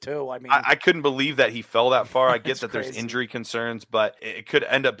sensational move, too. I mean, I couldn't believe that he fell that far. I get that crazy. There's injury concerns, but it could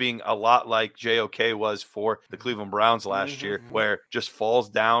end up being a lot like JOK was for the Cleveland Browns last year, where just falls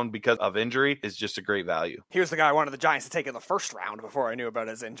down because of injury is just a great value. He was the guy I wanted the Giants to take in the first round before I knew about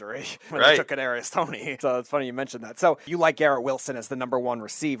his injury when they took Kadarius Toney. So it's funny you mentioned that. So you like Garrett Wilson as the number one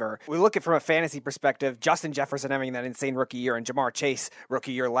receiver. We look at it from a fantasy perspective, Justin Jefferson having that insane rookie year and Jamar Chase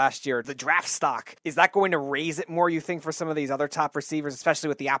rookie year last year. The draft stock, is that going to raise it more, you think, for some of these other top receivers, especially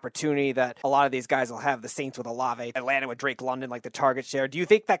with the opportunity that a lot of these guys will have, the Saints with Olave, Atlanta with Drake London, like the target share? Do you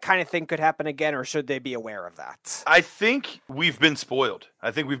think that kind of thing could happen again, or should they be aware of that? I think we've been spoiled.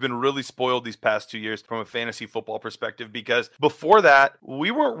 I think we've been really spoiled these past 2 years from a fantasy football perspective, because before that,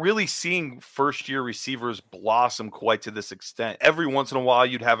 we weren't really seeing first-year receivers blossom quite to this extent. Every once in a while,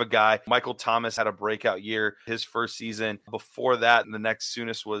 you'd have a guy. Michael Thomas had a breakout year his first season. Before that, the next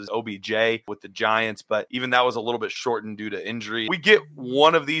soonest was OBJ with the Giants, but even that was a little bit shortened due to injury. We get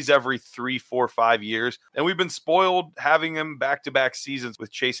one of these every 3, 4, 5 years, and we've been spoiled having him back-to-back seasons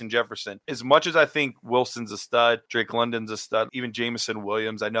with Chase and Jefferson. As much as I think Wilson's a stud, Drake London's a stud, even Jameson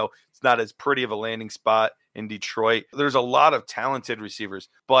Williams, I know it's not as pretty of a landing spot in Detroit. There's a lot of talented receivers,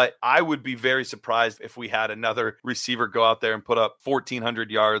 but I would be very surprised if we had another receiver go out there and put up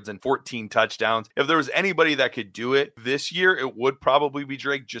 1,400 yards and 14 touchdowns. If there was anybody that could do it this year, it would probably be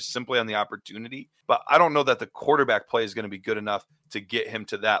Drake, just simply on the opportunity. But I don't know that the quarterback play is going to be good enough to get him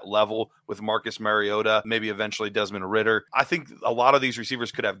to that level with Marcus Mariota, maybe eventually Desmond Ridder. I think a lot of these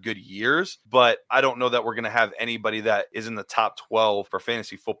receivers could have good years, but I don't know that we're going to have anybody that is in the top 12 for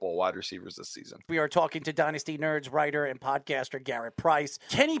fantasy football wide receivers this season. We are talking to Dynasty Nerds writer and podcaster Garrett Price.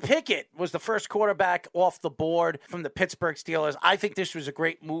 Kenny Pickett was the first quarterback off the board from the Pittsburgh Steelers. I think this was a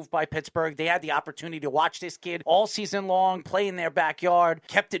great move by Pittsburgh. They had the opportunity to watch this kid all season long, play in their backyard,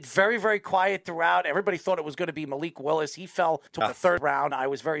 kept it very, very quiet throughout. Everybody thought it was going to be Malik Willis. He fell to the third round. I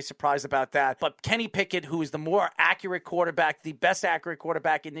was very surprised about that. But Kenny Pickett, who is the more accurate quarterback, the best accurate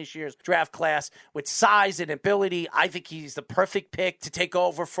quarterback in this year's draft class, with size and ability, I think he's the perfect pick to take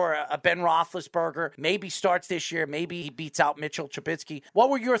over for a Ben Roethlisberger. Maybe starts this year. Maybe he beats out Mitchell Trubisky. What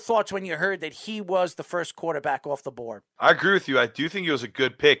were your thoughts when you heard that he was the first quarterback off the board? I agree with you. I do think it was a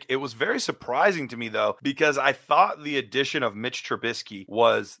good pick. It was very surprising to me, though, because I thought the addition of Mitch Trubisky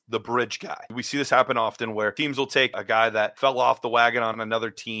was the bridge guy. We see this happen often where teams will take a guy that fell off the wagon on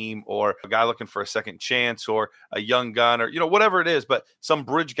another team, or a guy looking for a second chance, or a young gun, or, you know, whatever it is, but some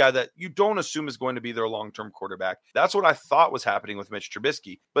bridge guy that you don't assume is going to be their long-term quarterback. That's what I thought was happening with Mitch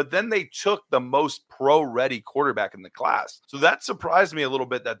Trubisky. But then they took the most pro-ready quarterback in the class. So that surprised me a little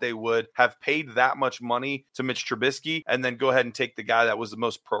bit, that they would have paid that much money to Mitch Trubisky and then go ahead and take the guy that was the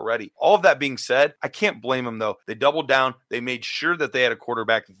most pro-ready. All of that being said, I can't blame them, though. They doubled down. They made sure that they had a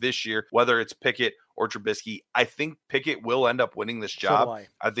quarterback this year, whether it's Pickett or Trubisky. I think Pickett will end up winning this job. So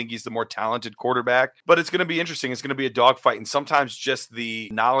I think he's the more talented quarterback, but it's going to be interesting. It's going to be a dogfight, and sometimes just the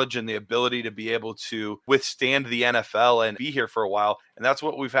knowledge and the ability to be able to withstand the NFL and be here for a while. And that's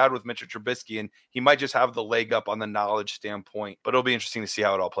what we've had with Mitchell Trubisky, and he might just have the leg up on the knowledge standpoint, but it'll be interesting to see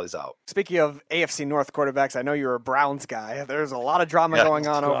how it all plays out. Speaking of AFC North quarterbacks, I know you're a Browns guy. There's a lot of drama going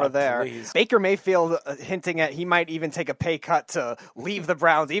on over there. Please. Baker Mayfield hinting at he might even take a pay cut to leave the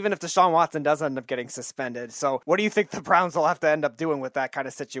Browns, even if Deshaun Watson does end up getting suspended. So what do you think the Browns will have to end up doing with that kind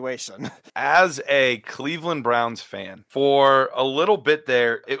of situation? As a Cleveland Browns fan, for a little bit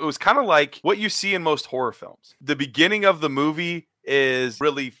there, it was kind of like what you see in most horror films. The beginning of the movie is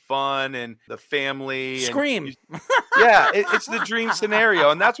really fun, and the family Scream. It's the dream scenario,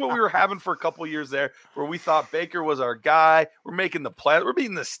 and that's what we were having for a couple years there, where we thought Baker was our guy. We're making the play, we're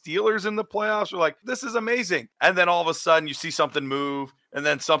beating the Steelers in the playoffs. We're like, this is amazing. And then all of a sudden you see something move, and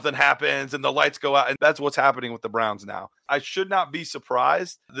then something happens and the lights go out, and that's what's happening with the Browns now. I should not be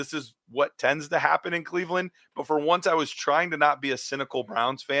surprised. This is what tends to happen in Cleveland. But for once, I was trying to not be a cynical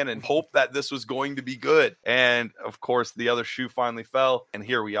Browns fan and hope that this was going to be good. And of course, the other shoe finally fell, and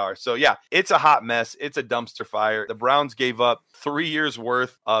here we are. So yeah, it's a hot mess. It's a dumpster fire. The Browns gave up 3 years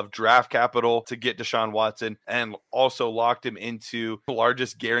worth of draft capital to get Deshaun Watson, and also locked him into the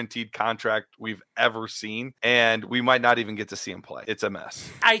largest guaranteed contract we've ever seen. And we might not even get to see him play. It's a mess.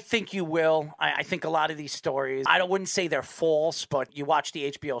 I think you will. I think a lot of these stories, I wouldn't say they're they're false, but you watch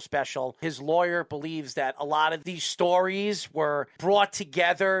the HBO special. His lawyer believes that a lot of these stories were brought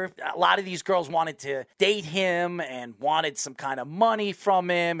together. A lot of these girls wanted to date him and wanted some kind of money from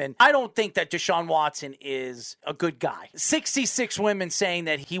him. And I don't think that Deshaun Watson is a good guy. 66 women saying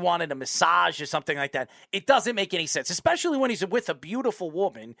that he wanted a massage or something like that. It doesn't make any sense, especially when he's with a beautiful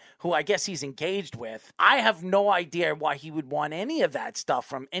woman who I guess he's engaged with. I have no idea why he would want any of that stuff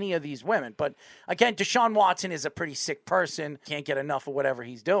from any of these women. But again, Deshaun Watson is a pretty sick person. Can't get enough of whatever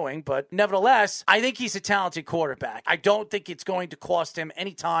he's doing. But nevertheless, I think he's a talented quarterback. I don't think it's going to cost him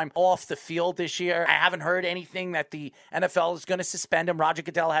any time off the field this year. I haven't heard anything that the NFL is going to suspend him. Roger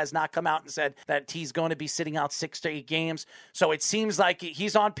Goodell has not come out and said that he's going to be sitting out 6 to 8 games. So it seems like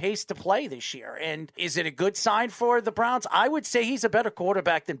he's on pace to play this year. And is it a good sign for the Browns? I would say he's a better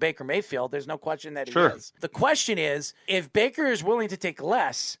quarterback than Baker Mayfield. There's no question that he is. The question is, if Baker is willing to take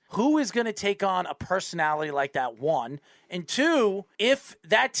less, who is going to take on a personality like that, one? And two, if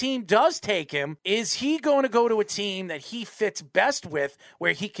that team does take him, is he going to go to a team that he fits best with,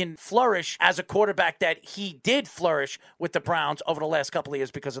 where he can flourish as a quarterback that he did flourish with the Browns over the last couple of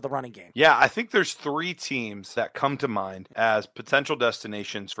years because of the running game? Yeah, I think there's 3 teams that come to mind as potential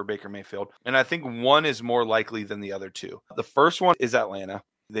destinations for Baker Mayfield, and I think one is more likely than the other 2. The first one is Atlanta.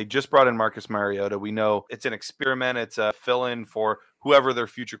 They just brought in Marcus Mariota. We know it's an experiment. It's a fill-in for whoever their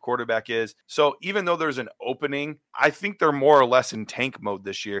future quarterback is. So even though there's an opening, I think they're more or less in tank mode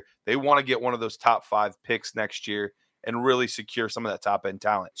this year. They want to get one of those top 5 picks next year and really secure some of that top-end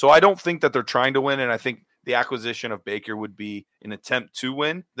talent. So I don't think that they're trying to win, and I think the acquisition of Baker would be an attempt to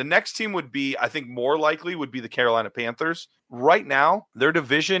win. The next team would be, I think more likely, would be the Carolina Panthers. Right now, their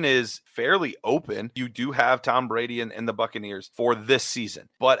division is fairly open. You do have Tom Brady and the Buccaneers for this season.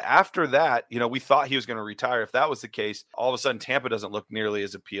 But after that, we thought he was going to retire. If that was the case, all of a sudden Tampa doesn't look nearly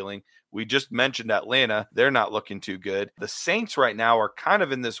as appealing. We just mentioned Atlanta. They're not looking too good. The Saints right now are kind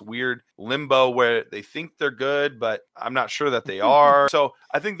of in this weird limbo where they think they're good, but I'm not sure that they are. So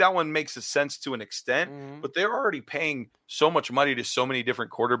I think that one makes a sense to an extent, but they're already paying so much money to so many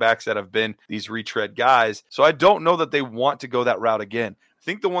different quarterbacks that have been these retread guys. So I don't know that they want to go that route again. I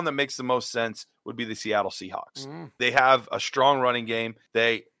think the one that makes the most sense would be the Seattle Seahawks. They have a strong running game.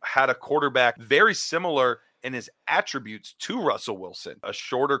 They had a quarterback very similar in his attributes to Russell Wilson, a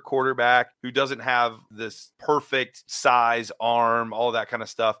shorter quarterback who doesn't have this perfect size, arm, all that kind of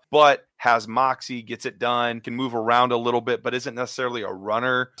stuff, but has moxie, gets it done, can move around a little bit, but isn't necessarily a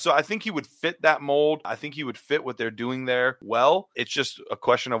runner. So I think he would fit that mold. I think he would fit what they're doing there well. It's just a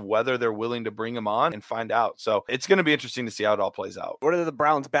question of whether they're willing to bring him on and find out. So it's going to be interesting to see how it all plays out. What are the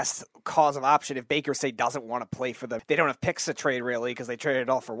Browns' best cause of option if Baker, say, doesn't want to play for them? They don't have picks to trade, really, because they traded it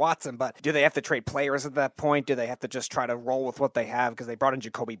all for Watson, but do they have to trade players at that point? Do they have to just try to roll with what they have? Because they brought in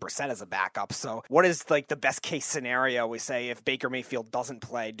Jacoby Brissett as a backup. So what is the best case scenario, we say, if Baker Mayfield doesn't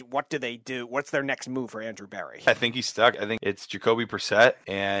play? What do they do? What's their next move for Andrew Berry? I think he's stuck. I think it's Jacoby Brissett,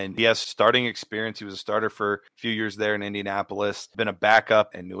 and he has starting experience. He was a starter for a few years there in Indianapolis, been a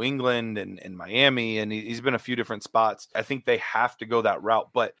backup in New England and in Miami, and he's been a few different spots. I think they have to go that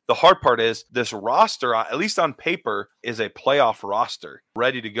route. But the hard part is this roster, at least on paper, is a playoff roster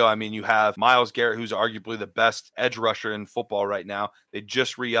ready to go. I mean, you have Myles Garrett, who's arguably the best edge rusher in football right now. They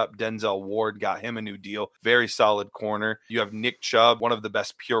just re-upped Denzel Ward, got him a new deal. Very solid corner. You have Nick Chubb, one of the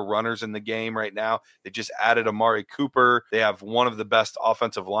best pure runners in the game right now. They just added Amari Cooper. They have one of the best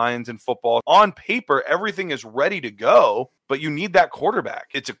offensive lines in football. On paper, everything is ready to go, but you need that quarterback.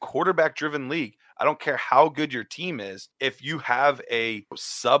 It's a quarterback-driven league. I don't care how good your team is. If you have a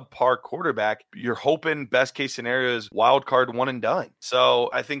subpar quarterback, you're hoping best case scenario is wild card one and done.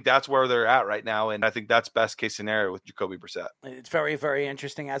 So I think that's where they're at right now, and I think that's best case scenario with Jacoby Brissett. It's very, very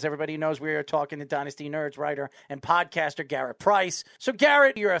interesting. As everybody knows, we are talking to Dynasty Nerds writer and podcaster Garrett Price. So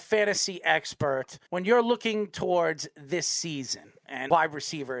Garrett, you're a fantasy expert. When you're looking towards this season and wide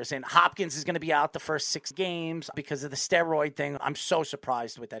receivers, and Hopkins is going to be out the first 6 games because of the steroid thing. I'm so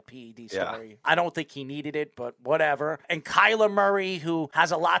surprised with that PED story. Yeah. I don't think he needed it, but whatever. And Kyler Murray, who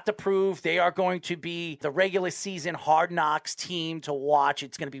has a lot to prove. They are going to be the regular season Hard Knocks team to watch.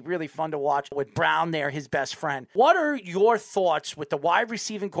 It's going to be really fun to watch with Brown there, his best friend. What are your thoughts with the wide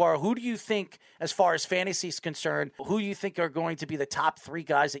receiving core? Who do you think, as far as fantasy is concerned, who do you think are going to be the top 3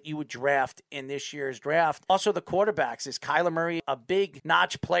 guys that you would draft in this year's draft? Also, the quarterbacks. Is Kyler Murray a big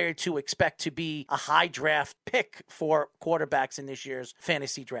notch player to expect to be a high draft pick for quarterbacks in this year's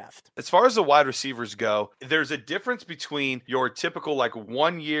fantasy draft? As far as the wide receivers go, there's a difference between your typical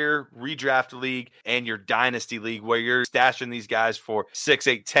 1 year redraft league and your dynasty league where you're stashing these guys for 6,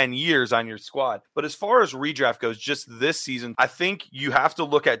 8, 10 years on your squad. But as far as redraft goes, just this season, I think you have to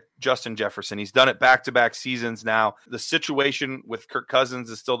look at Justin Jefferson. He's done it back-to-back seasons now. The situation with Kirk Cousins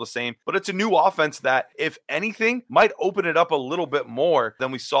is still the same, but it's a new offense that, if anything, might open it up a little bit more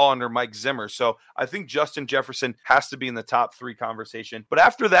than we saw under Mike Zimmer. So I think Justin Jefferson has to be in the top 3 conversation. But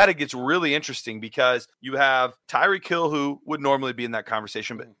after that, it gets really interesting because you have Tyreek Hill, who would normally be in that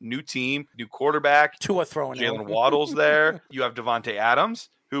conversation, but new team, new quarterback. Tua throwing Jalen Waddle's there. You have Devontae Adams,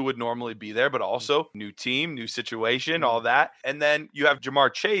 who would normally be there, but also new team, new situation, all that. And then you have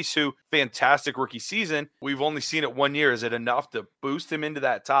Jamar Chase, who fantastic rookie season. We've only seen it 1 year. Is it enough to boost him into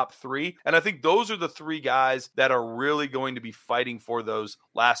that top 3? And I think those are the 3 guys that are really going to be fighting for those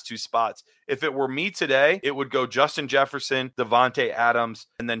last 2 spots. If it were me today, it would go Justin Jefferson, Devontae Adams,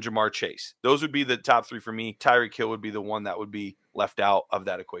 and then Jamar Chase. Those would be the top 3 for me. Tyreek Hill would be the one that would be left out of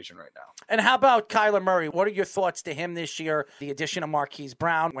that equation right now. And how about Kyler Murray? What are your thoughts to him this year? The addition of Marquise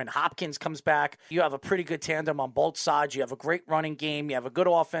Brown. When Hopkins comes back, you have a pretty good tandem on both sides. You have a great running game. You have a good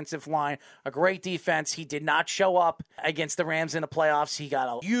offensive line, a great defense. He did not show up against the Rams in the playoffs. He got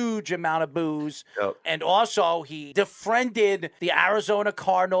a huge amount of boos. Yep. And also, he defriended the Arizona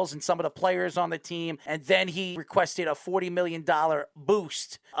Cardinals and some of the players on the team. And then he requested a $40 million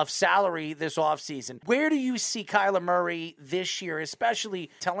boost of salary this offseason. Where do you see Kyler Murray this year, especially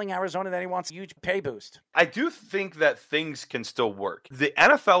telling Arizona that he wants a huge pay boost? I do think that things can still work. The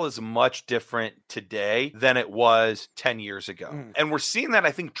NFL is much different today than it was 10 years ago. And we're seeing that,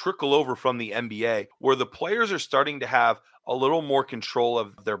 I think, trickle over from the NBA, where the players are starting to have a little more control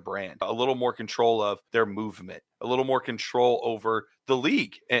of their brand, a little more control of their movement, a little more control over the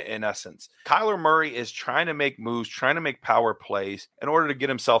league, in essence. Kyler Murray is trying to make moves, trying to make power plays in order to get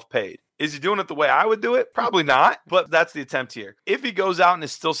himself paid. Is he doing it the way I would do it? Probably not, but that's the attempt here. If he goes out and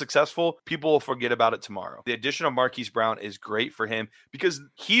is still successful, people will forget about it tomorrow. The addition of Marquise Brown is great for him because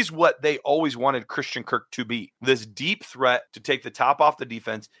he's what they always wanted Christian Kirk to be. This deep threat to take the top off the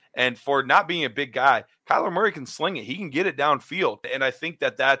defense. And for not being a big guy, Kyler Murray can sling it. He can get it downfield. And I think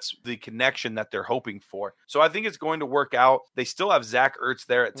that that's the connection that they're hoping for. So I think it's going to work out. They still have Zach Ertz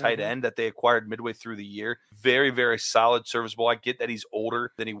there at tight end that they acquired midway through the year. Very, very solid, serviceable. I get that he's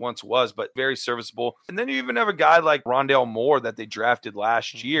older than he once was, but very serviceable. And then you even have a guy like Rondale Moore that they drafted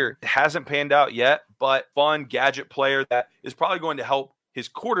last year. It hasn't panned out yet, but fun gadget player that is probably going to help his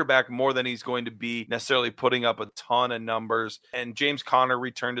quarterback more than he's going to be necessarily putting up a ton of numbers. And James Conner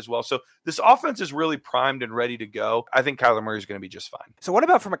returned as well. So this offense is really primed and ready to go. I think Kyler Murray is going to be just fine. So what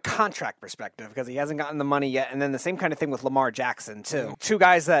about from a contract perspective? Because he hasn't gotten the money yet. And then the same kind of thing with Lamar Jackson, too. 2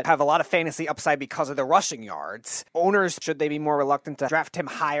 guys that have a lot of fantasy upside because of their rushing yards. Owners, should they be more reluctant to draft him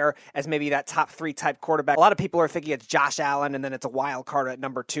higher as maybe that top 3 type quarterback? A lot of people are thinking it's Josh Allen, and then it's a wild card at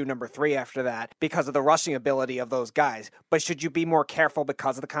number 2, number 3 after that because of the rushing ability of those guys. But should you be more careful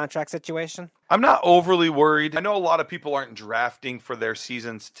because of the contract situation? I'm not overly worried. I know a lot of people aren't drafting for their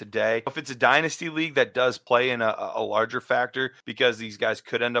seasons today. If it's a dynasty league, that does play in a larger factor because these guys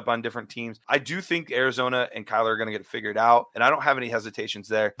could end up on different teams. I do think Arizona and Kyler are going to get it figured out, and I don't have any hesitations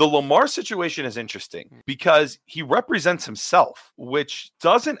there. The Lamar situation is interesting because he represents himself, which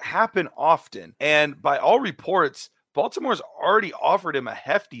doesn't happen often. And by all reports, Baltimore's already offered him a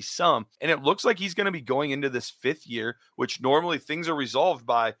hefty sum, and it looks like he's going to be going into this 5th year, which normally things are resolved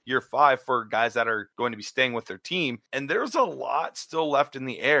by year 5 for guys that are going to be staying with their team. And there's a lot still left in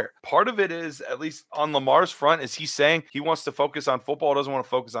the air. Part of it is, at least on Lamar's front, is he's saying he wants to focus on football, doesn't want to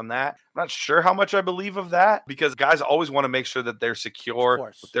focus on that. I'm not sure how much I believe of that because guys always want to make sure that they're secure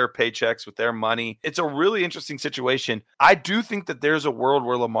with their paychecks, with their money. It's a really interesting situation. I do think that there's a world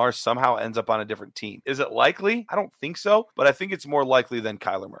where Lamar somehow ends up on a different team. Is it likely? I don't think so, but I think it's more likely than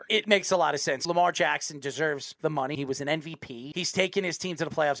Kyler Murray. It makes a lot of sense. Lamar Jackson deserves the money. He was an MVP. He's taken his team to the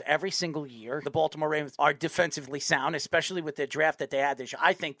playoffs every single year. The Baltimore Ravens are defensively sound, especially with the draft that they had this year.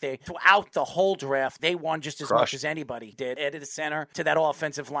 I think throughout the whole draft, they won just as much as anybody did. Added a center to that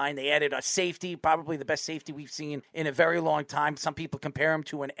offensive line. They added a safety, probably the best safety we've seen in a very long time. Some people compare him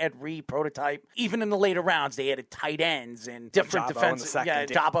to an Ed Reed prototype. Even in the later rounds, they added tight ends and different defenses.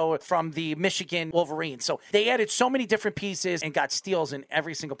 Jabo from the Michigan Wolverines. So they added so many different pieces and got steals in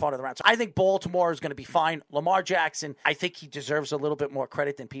every single part of the round. So I think Baltimore is going to be fine. Lamar Jackson, I think he deserves a little bit more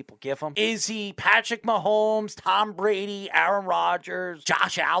credit than people give him. Is he Patrick Mahomes, Tom Brady, Aaron Rodgers,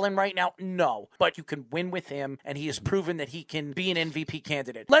 Josh Allen right now? No. But you can win with him, and he has proven that he can be an MVP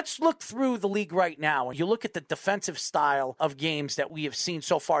candidate. Let's look look through the league right now and you look at the defensive style of games that we have seen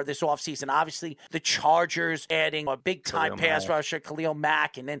so far this offseason, obviously the Chargers adding a big-time pass rusher, Khalil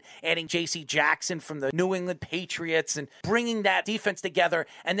Mack, and then adding J.C. Jackson from the New England Patriots and bringing that defense together.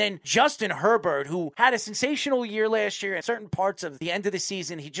 And then Justin Herbert, who had a sensational year last year. In certain parts of the end of the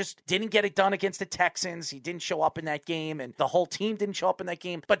season, he just didn't get it done against the Texans. He didn't show up in that game, and the whole team didn't show up in that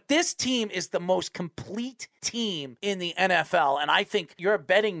game. But this team is the most complete team in the NFL, and I think you're a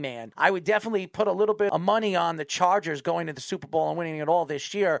betting man. I would definitely put a little bit of money on the Chargers going to the Super Bowl and winning it all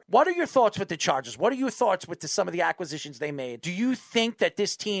this year. What are your thoughts with the Chargers? What are your thoughts with some of the acquisitions they made? Do you think that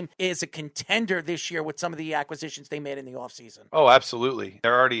this team is a contender this year with some of the acquisitions they made in the offseason? Oh, absolutely.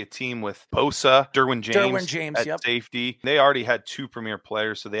 They're already a team with Bosa, Derwin James at safety. They already had two premier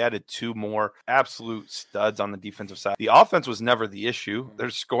players, so they added two more absolute studs on the defensive side. The offense was never the issue. They're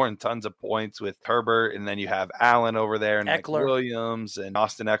scoring tons of points with Herbert, and then you have Allen over there, and Mike Williams, and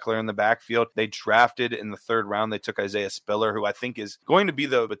Austin Eckler in the backfield. They drafted in the third round. They took Isaiah Spiller, who I think is going to be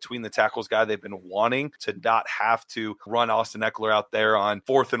the between the tackles guy they've been wanting, to not have to run Austin Eckler out there on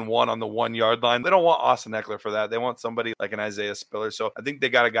 4th and 1 on the 1 yard line. They don't want Austin Eckler for that. They want somebody like an Isaiah Spiller. So I think they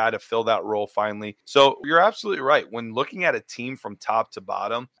got a guy to fill that role finally. So you're absolutely right. When looking at a team from top to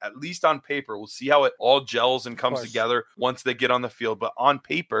bottom, at least on paper, we'll see how it all gels and comes together once they get on the field. But on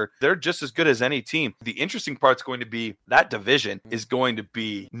paper, they're just as good as any team. The interesting part's going to be that division is going to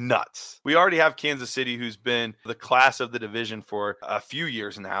be nuts. We already have Kansas City, who's been the class of the division for a few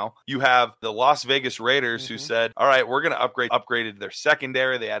years now. You have the Las Vegas Raiders, who said, all right, we're going to upgraded their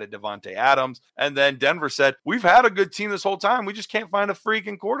secondary. They added Devontae Adams. And then Denver said, we've had a good team this whole time. We just can't find a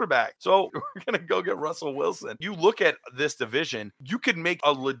freaking quarterback. So we're going to go get Russell Wilson. You look at this division, you could make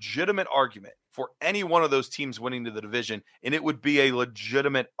a legitimate argument for any one of those teams winning to the division, and it would be a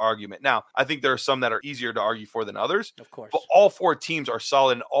legitimate argument. Now, I think there are some that are easier to argue for than others. Of course. But all four teams are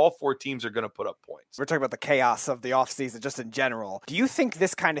solid, and all four teams are going to put up points. We're talking about the chaos of the offseason just in general. Do you think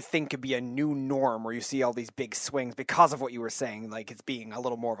this kind of thing could be a new norm where you see all these big swings because of what you were saying, like it's being a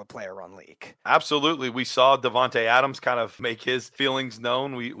little more of a player-run league? Absolutely. We saw Devontae Adams kind of make his feelings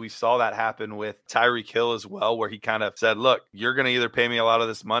known. We saw that happen with Tyreek Hill as well, where he kind of said, look, you're going to either pay me a lot of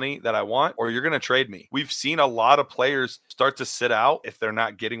this money that I want, or you're going to trade me. We've seen a lot of players start to sit out if they're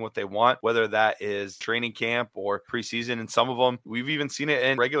not getting what they want, whether that is training camp or preseason. And some of them, we've even seen it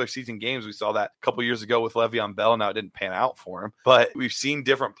in regular season games. We saw that a couple years ago with Le'Veon Bell. Now it didn't pan out for him, but we've seen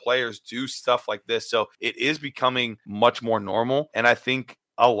different players do stuff like this. So it is becoming much more normal. And I think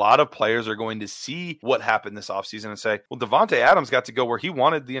a lot of players are going to see what happened this offseason and say, well, Devontae Adams got to go where he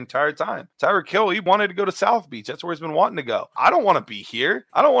wanted the entire time. Tyreek Hill, he wanted to go to South Beach. That's where he's been wanting to go. I don't want to be here.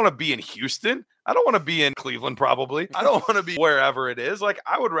 I don't want to be in Houston. I don't want to be in Cleveland, probably. I don't want to be wherever it is. Like,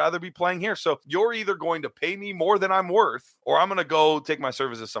 I would rather be playing here. So you're either going to pay me more than I'm worth, or I'm going to go take my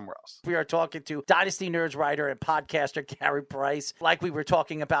services somewhere else. We are talking to Dynasty Nerds writer and podcaster Gary Price, like we were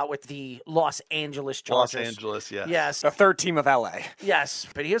talking about with the Los Angeles Chargers. Los Angeles, yes. Yes. The third team of LA. Yes,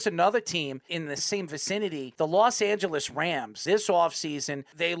 but here's another team in the same vicinity, the Los Angeles Rams. This offseason,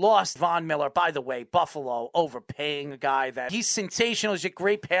 they lost Von Miller. By the way, Buffalo overpaying a guy that he's sensational. He's a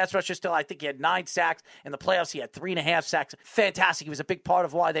great pass rusher still. I think he had 9 sacks. In the playoffs, he had 3.5 sacks. Fantastic. He was a big part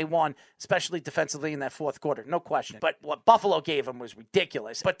of why they won, especially defensively in that fourth quarter. No question. But what Buffalo gave him was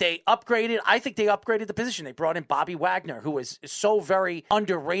ridiculous. But they upgraded. I think they upgraded the position. They brought in Bobby Wagner, who is so very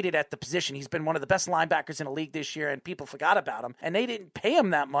underrated at the position. He's been one of the best linebackers in the league this year, and people forgot about him. And they didn't pay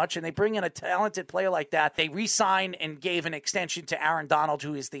him that much, and they bring in a talented player like that. They re-signed and gave an extension to Aaron Donald,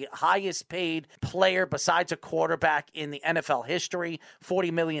 who is the highest paid player besides a quarterback in the NFL history,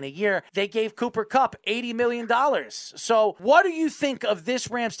 $40 million a year. They gave Cooper Kupp $80 million. So what do you think of this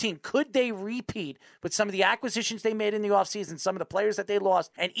Rams team? Could they repeat with some of the acquisitions they made in the offseason, some of the players that they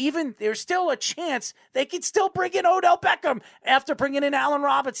lost, and even there's still a chance they could still bring in Odell Beckham after bringing in Allen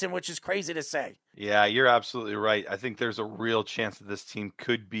Robinson, which is crazy to say. Yeah, you're absolutely right. I think there's a real chance that this team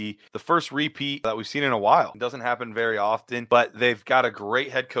could be the first repeat that we've seen in a while. It doesn't happen very often, but they've got a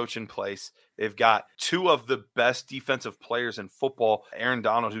great head coach in place. They've got two of the best defensive players in football, Aaron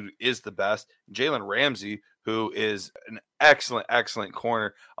Donald, who is the best, Jalen Ramsey, who is an excellent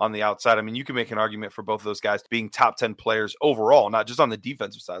corner on the outside. I mean, you can make an argument for both of those guys being top 10 players overall, not just on the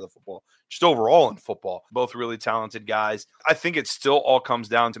defensive side of the football, just overall in football. Both really talented guys. I think it still all comes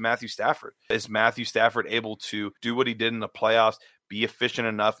down to Matthew Stafford. Is Matthew Stafford able to do what he did in the playoffs, be efficient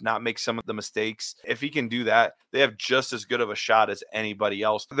enough, not make some of the mistakes? If he can do that, they have just as good of a shot as anybody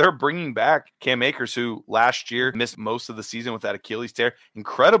else. They're bringing back Cam Akers, who last year missed most of the season with that Achilles tear.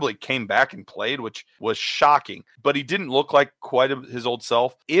 Incredibly came back and played, which was shocking. But he didn't look like quite his old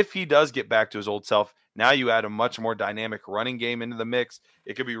self. If he does get back to his old self Now you add a much more dynamic running game into the mix.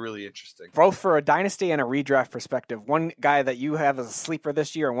 It could be really interesting. Both for a dynasty and a redraft perspective, one guy that you have as a sleeper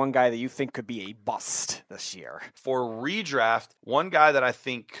this year and one guy that you think could be a bust this year. For redraft, one guy that I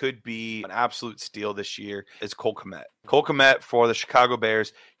think could be an absolute steal this year is Cole Kmet. Cole Kmet for the Chicago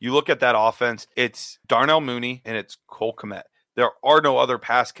Bears. You look at that offense, it's Darnell Mooney and it's Cole Kmet. There are no other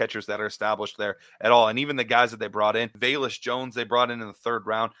pass catchers that are established there at all. And even the guys that they brought in, Velus Jones, they brought in the 3rd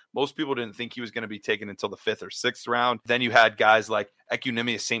round. Most people didn't think he was going to be taken until the 5th or 6th round. Then you had guys like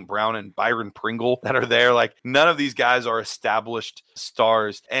Equanimeous St. Brown and Byron Pringle that are there. Like, none of these guys are established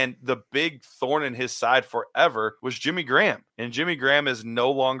stars. And the big thorn in his side forever was Jimmy Graham. And Jimmy Graham is no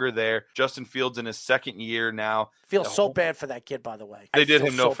longer there. Justin Fields in his 2nd year now. Feel so bad for that kid, by the way. They did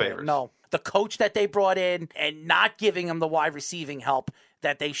him no favors. No. The coach that they brought in and not giving him the wide receiving help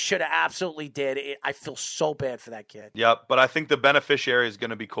that they should have absolutely did. I feel so bad for that kid. Yep, but I think the beneficiary is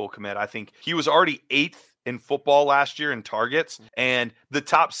going to be Cole Kmet. I think he was already 8th in football last year in targets, and the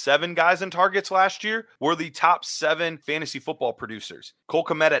top 7 guys in targets last year were the top 7 fantasy football producers. Cole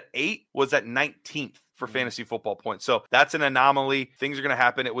Kmet at 8 was at 19th. For fantasy football points. So that's an anomaly. Things are going to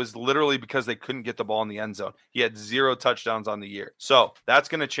happen. It was literally because they couldn't get the ball in the end zone. He had 0 touchdowns on the year. So that's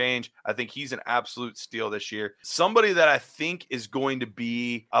going to change. I think he's an absolute steal this year. Somebody that I think is going to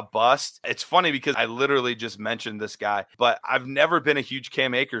be a bust. It's funny because I literally just mentioned this guy, but I've never been a huge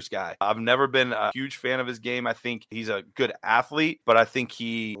Cam Akers guy. I've never been a huge fan of his game. I think he's a good athlete, but I think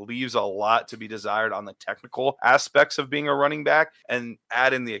he leaves a lot to be desired on the technical aspects of being a running back, and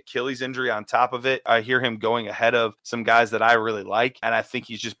add in the Achilles injury on top of it. I hear him going ahead of some guys that I really like, and I think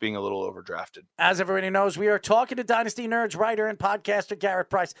he's just being a little overdrafted. As everybody knows, we are talking to Dynasty Nerds writer and podcaster Garrett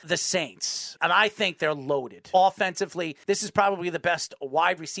Price, the Saints, and I think they're loaded. Offensively, this is probably the best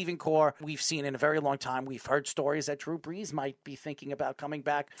wide receiving core we've seen in a very long time. We've heard stories that Drew Brees might be thinking about coming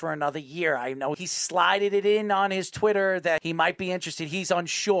back for another year. I know he slided it in on his Twitter that he might be interested. He's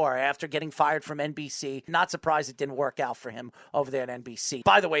unsure after getting fired from NBC. Not surprised it didn't work out for him over there at NBC.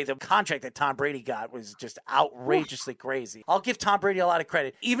 By the way, the contract that Tom Brady got was just outrageously crazy. I'll give Tom Brady a lot of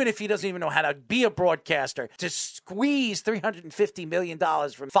credit, even if he doesn't even know how to be a broadcaster, to squeeze $350 million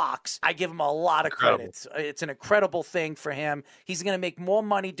from Fox. I give him a lot of credit. It's an incredible thing for him. He's going to make more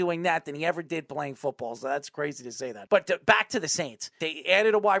money doing that than he ever did playing football, so that's crazy to say that. But back to the Saints. They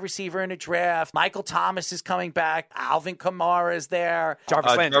added a wide receiver in the draft. Michael Thomas is coming back. Alvin Kamara is there.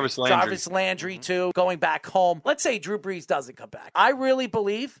 Jarvis Landry, too, going back home. Let's say Drew Brees doesn't come back. I really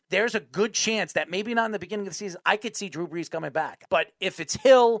believe there's a good chance that maybe not in the beginning of the season, I could see Drew Brees coming back. But if it's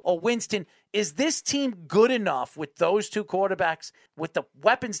Hill or Winston, is this team good enough with those two quarterbacks, with the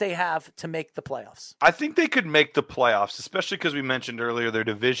weapons they have, to make the playoffs? I think they could make the playoffs, especially because we mentioned earlier their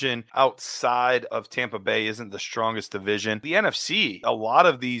division outside of Tampa Bay isn't the strongest division. The NFC, a lot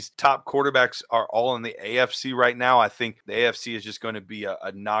of these top quarterbacks are all in the AFC right now. I think the AFC is just going to be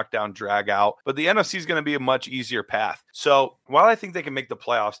a knockdown, drag out, but the NFC is going to be a much easier path. So while I think they can make the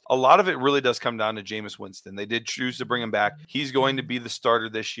playoffs, a lot of it really does come down to Jameis Winston. They did choose to bring him back. He's going to be the starter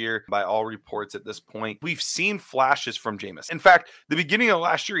this year by all reports at this point. We've seen flashes from Jameis. In fact, the beginning of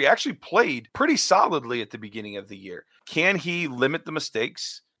last year, he actually played pretty solidly at the beginning of the year. Can he limit the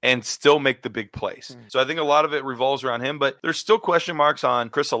mistakes and still make the big plays? So I think a lot of it revolves around him, but there's still question marks on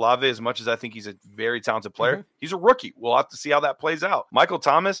Chris Olave. As much as I think he's a very talented player, he's a rookie. We'll have to see how that plays out. Michael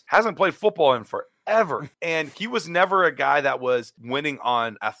Thomas hasn't played football in forever, and he was never a guy that was winning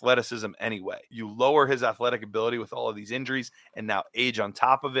on athleticism anyway. You lower his athletic ability with all of these injuries and now age on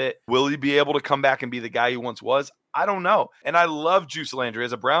top of it. Will he be able to come back and be the guy he once was? I don't know. And I love Juice Landry.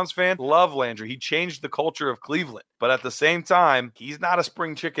 As a Browns fan, love Landry. He changed the culture of Cleveland. But at the same time, he's not a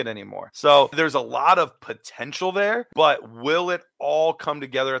spring chicken anymore. So there's a lot of potential there, but will it all come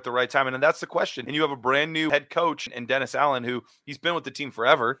together at the right time? And that's the question. And you have a brand new head coach in Dennis Allen, who he's been with the team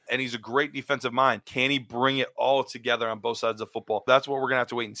forever, and he's a great defensive mind. Can he bring it all together on both sides of football? That's what we're going to have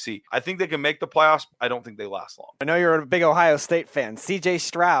to wait and see. I think they can make the playoffs. I don't think they last long. I know you're a big Ohio State fan. CJ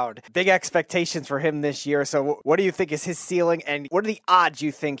Stroud, big expectations for him this year. So what do you think is his ceiling, and what are the odds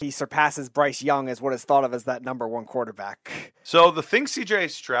you think he surpasses Bryce Young as what is thought of as that number one quarterback? So the thing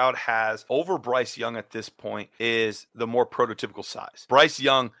CJ Stroud has over Bryce Young at this point is the more prototypical size. Bryce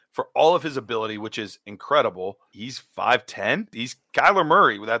Young, for all of his ability, which is incredible, he's 5'10". He's Kyler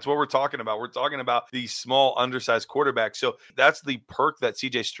Murray. That's what we're talking about. We're talking about these small, undersized quarterbacks. So that's the perk that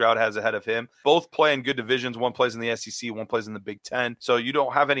CJ Stroud has ahead of him. Both play in good divisions. One plays in the SEC, one plays in the Big Ten. So you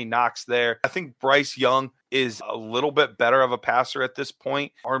don't have any knocks there. I think Bryce Young is a little bit better of a passer at this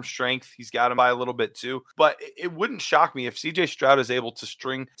point. Arm strength, he's got him by a little bit too. But it wouldn't shock me if CJ Stroud is able to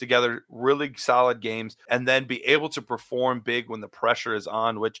string together really solid games and then be able to perform big when the pressure is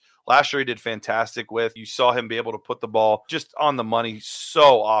on, which last year he did fantastic with. You saw him be able to put the ball just on the money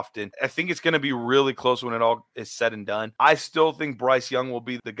so often. I think it's going to be really close when it all is said and done. I still think Bryce Young will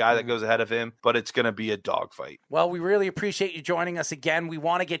be the guy that goes ahead of him, but it's going to be a dogfight. Well, we really appreciate you joining us again. We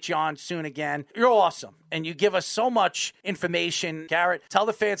want to get you on soon again. You're awesome, and you give us so much information. Garrett, tell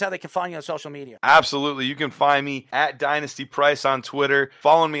the fans how they can find you on social media. Absolutely. You can find me at Dynasty Price on Twitter.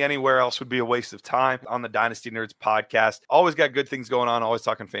 Following me anywhere else would be a waste of time. On the Dynasty Nerds podcast. Always got good things going on. Always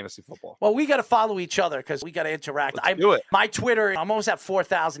talking fantasy football. Well, we got to follow each other because we got to interact. Do it. My Twitter, I'm almost at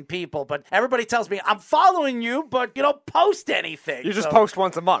 4,000 people, but everybody tells me I'm following you, but you don't post anything. You just post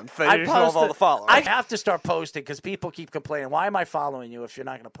once a month. And you just have all the followers. I have to start posting because people keep complaining, why am I following you if you're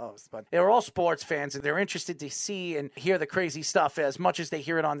not going to post? But they're all sports fans, and they're interested to see and hear the crazy stuff as much as they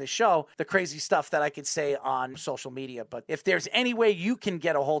hear it on the show, the crazy stuff that I could say on social media. But if there's any way you can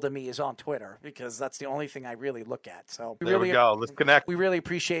get a hold of me is on Twitter, because that's the only thing I really look at. So there we go. Let's connect. We really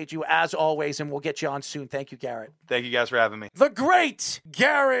appreciate you as always, and we'll get you on soon. Thank you, Garrett. Thank you guys for having me. The great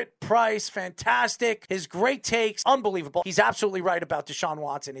Garrett Price, fantastic. His great takes, unbelievable. He's absolutely right about Deshaun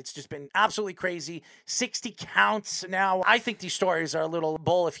Watson. It's just been absolutely crazy. 60 counts now. I think these stories are a little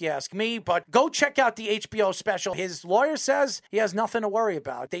bull if you ask me, but go check out the HBO special. His lawyer says he has nothing to worry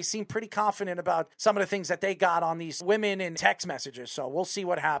about. They seem pretty confident about some of the things that they got on these women in text messages, so we'll see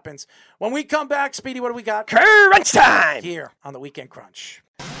what happens. When we come back, Speedy, what do we got? Crunch time! Here on the Weekend Crunch.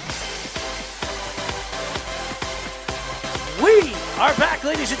 We are back,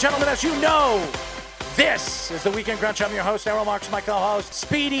 ladies and gentlemen. As you know, this is the Weekend Crunch. I'm your host, Errol Marks, my co-host,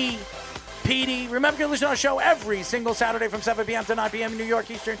 Speedy Petey. Remember, you can listen to our show every single Saturday from 7 p.m. to 9 p.m. New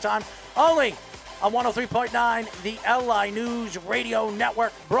York Eastern Time, only on 103.9, the LI News Radio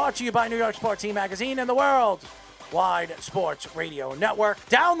Network, brought to you by New York Sports Magazine and the Worldwide Sports Radio Network.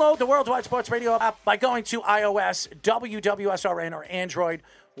 Download the Worldwide Sports Radio app by going to iOS, WWSRN, or Android,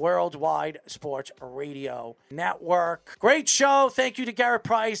 Worldwide Sports Radio Network. Great show. Thank you to Garrett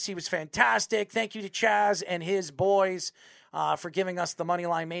Price. He was fantastic. Thank you to Chaz and his boys for giving us the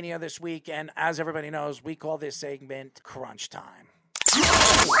Moneyline Mania this week. And as everybody knows, we call this segment Crunch Time.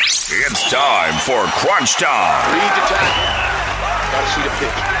 It's time for Crunch Time. Read the time. Got to see the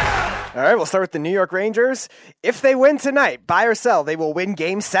pitch. All right, we'll start with the New York Rangers. If they win tonight, buy or sell, they will win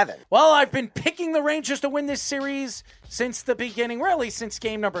Game 7. Well, I've been picking the Rangers to win this series since the beginning, really since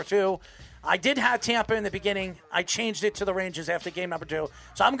game number 2. I did have Tampa in the beginning. I changed it to the Rangers after game number 2.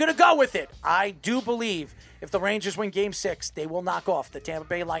 So I'm going to go with it. I do believe if the Rangers win Game 6, they will knock off the Tampa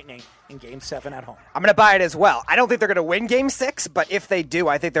Bay Lightning in Game 7 at home. I'm going to buy it as well. I don't think they're going to win Game 6, but if they do,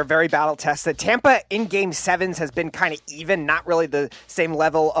 I think they're very battle-tested. Tampa in Game 7s has been kind of even, not really the same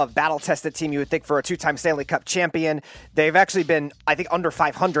level of battle-tested team you would think for a two-time Stanley Cup champion. They've actually been, I think, under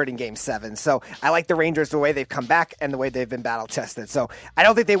 500 in Game 7. So I like the Rangers the way they've come back and the way they've been battle-tested. So I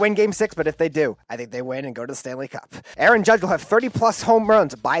don't think they win Game 6, but if they do, I think they win and go to the Stanley Cup. Aaron Judge will have 30-plus home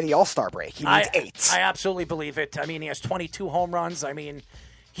runs by the All-Star break. He needs 8. I absolutely believe it. I mean, he has 22 home runs. I mean,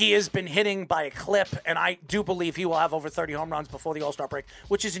 he has been hitting by a clip, and I do believe he will have over 30 home runs before the All-Star break,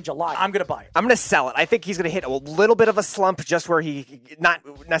 which is in July. I'm going to buy it. I'm going to sell it. I think he's going to hit a little bit of a slump just where he not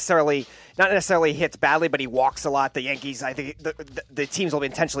necessarily hits badly, but he walks a lot. The Yankees, I think the teams will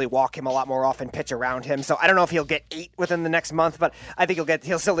intentionally walk him a lot more often, pitch around him. So I don't know if he'll get 8 within the next month, but I think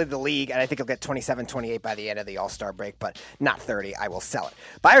he'll still lead the league, and I think he'll get 27, 28 by the end of the All-Star break, but not 30. I will sell it.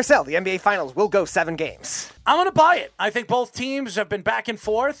 Buy or sell, the NBA Finals will go 7 games. I'm going to buy it. I think both teams have been back and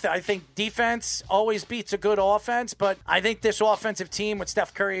forth. I think defense always beats a good offense, but I think this offensive team with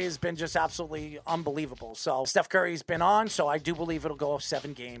Steph Curry has been just absolutely unbelievable. So Steph Curry's been on, so I do believe it'll go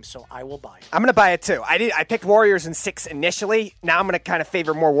 7 games, so I will buy it. I'm going to buy it too. I picked Warriors in 6 initially. Now I'm going to kind of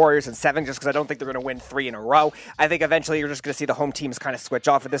favor more Warriors in 7 just because I don't think they're going to win 3 in a row. I think eventually you're just going to see the home teams kind of switch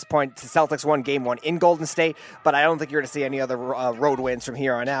off at this point. The Celtics won Game 1 in Golden State, but I don't think you're going to see any other road wins from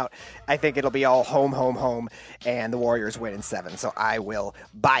here on out. I think it'll be all home, and the Warriors win in 7, so I will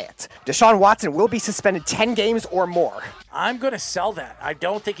buy it. Deshaun Watson will be suspended 10 games or more. I'm going to sell that. I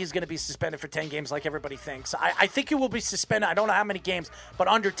don't think he's going to be suspended for 10 games like everybody thinks. I think he will be suspended. I don't know how many games, but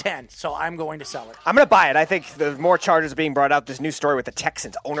under 10, so I'm going to sell it. I'm going to buy it. I think the more charges being brought out, this new story with the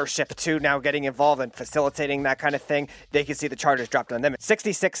Texans ownership too now getting involved and facilitating that kind of thing, they can see the charges dropped on them.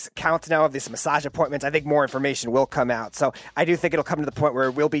 66 counts now of these massage appointments. I think more information will come out. So I do think it'll come to the point where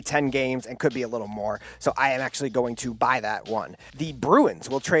it will be 10 games and could be a little more. So I am actually going to buy that one. The Bruins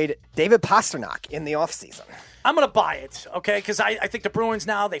will trade David Pastrnak in the offseason. I'm going to buy it, okay? Because I think the Bruins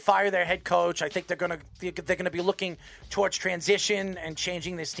now, they fire their head coach. I think they're going to be looking towards transition and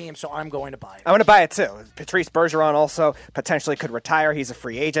changing this team, so I'm going to buy it. I'm going to buy it too. Patrice Bergeron also potentially could retire. He's a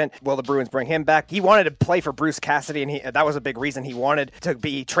free agent. Will the Bruins bring him back? He wanted to play for Bruce Cassidy, and that was a big reason he wanted to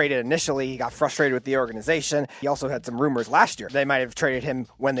be traded initially. He got frustrated with the organization. He also had some rumors last year. They might have traded him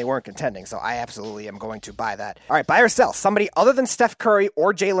when they weren't contending, so I absolutely am going to buy that. All right, buy or sell. Somebody other than Steph Curry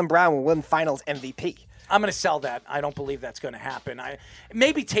or Jaylen Brown will win Finals MVP. I'm going to sell that. I don't believe that's going to happen.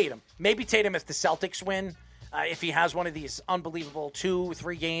 Maybe Tatum. Maybe Tatum if the Celtics win. If he has one of these unbelievable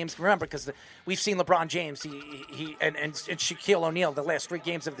 2-3 games. Remember, because we've seen LeBron James and Shaquille O'Neal, the last 3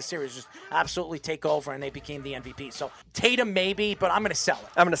 games of the series, just absolutely take over, and they became the MVP. So Tatum maybe, but I'm going to sell it.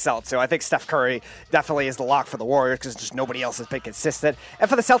 I'm going to sell it, too. I think Steph Curry definitely is the lock for the Warriors because just nobody else has been consistent. And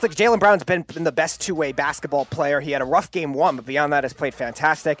for the Celtics, Jaylen Brown's been the best two-way basketball player. He had a rough game 1, but beyond that has played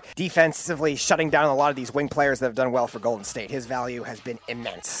fantastic. Defensively, shutting down a lot of these wing players that have done well for Golden State. His value has been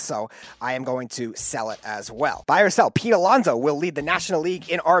immense, so I am going to sell it as well. Buy or sell, Pete Alonso will lead the National League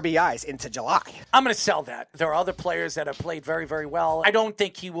in RBIs into July. I'm going to sell that. There are other players that have played very, very well. I don't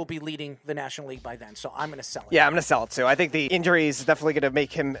think he will be leading the National League by then, so I'm going to sell it. Yeah, I'm going to sell it too. I think the injury is definitely going to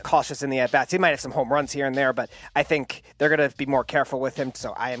make him cautious in the at-bats. He might have some home runs here and there, but I think they're going to be more careful with him,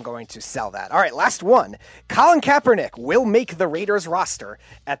 so I am going to sell that. All right, last one. Colin Kaepernick will make the Raiders roster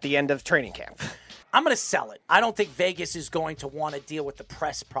at the end of training camp. I'm going to sell it. I don't think Vegas is going to want to deal with the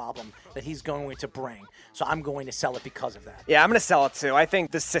press problem that he's going to bring. So I'm going to sell it because of that. Yeah, I'm going to sell it too. I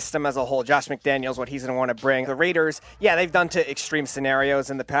think the system as a whole, Josh McDaniels, what he's going to want to bring. The Raiders, yeah, they've done to extreme scenarios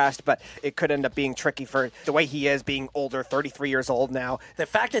in the past, but it could end up being tricky for the way he is, being older, 33 years old now. The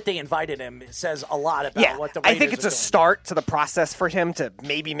fact that they invited him says a lot about what the Raiders I think it's a start to the process for him to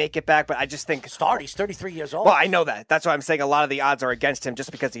maybe make it back, but I just think... He's 33 years old. Well, I know that. That's why I'm saying a lot of the odds are against him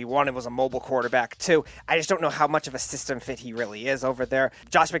just because he was a mobile quarterback too. I just don't know how much of a system fit he really is over there.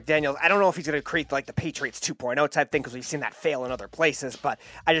 Josh McDaniels, I don't know if he's going to create like the Patriots 2.0 type thing because we've seen that fail in other places, but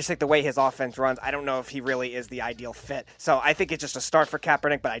I just think the way his offense runs, I don't know if he really is the ideal fit. So I think it's just a start for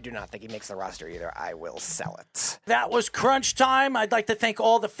Kaepernick, but I do not think he makes the roster either. I will sell it. That was Crunch Time. I'd like to thank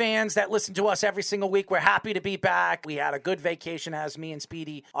all the fans that listen to us every single week. We're happy to be back. We had a good vacation as me and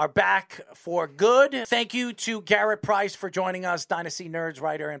Speedy are back for good. Thank you to Garrett Price for joining us, Dynasty Nerds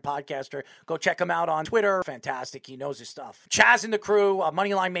writer and podcaster. Go check him out on Twitter. Fantastic. He knows his stuff. Chaz and the crew,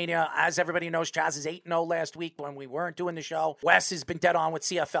 Moneyline Mania. As everybody knows, Chaz is 8-0 last week when we weren't doing the show. Wes has been dead on with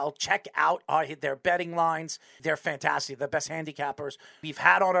CFL. Check out their betting lines. They're fantastic. The best handicappers we've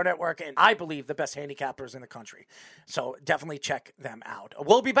had on our network, and I believe the best handicappers in the country. So definitely check them out.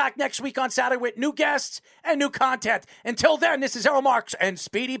 We'll be back next week on Saturday with new guests and new content. Until then, this is Errol Marks and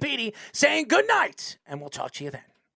Speedy Petey saying good night, and we'll talk to you then.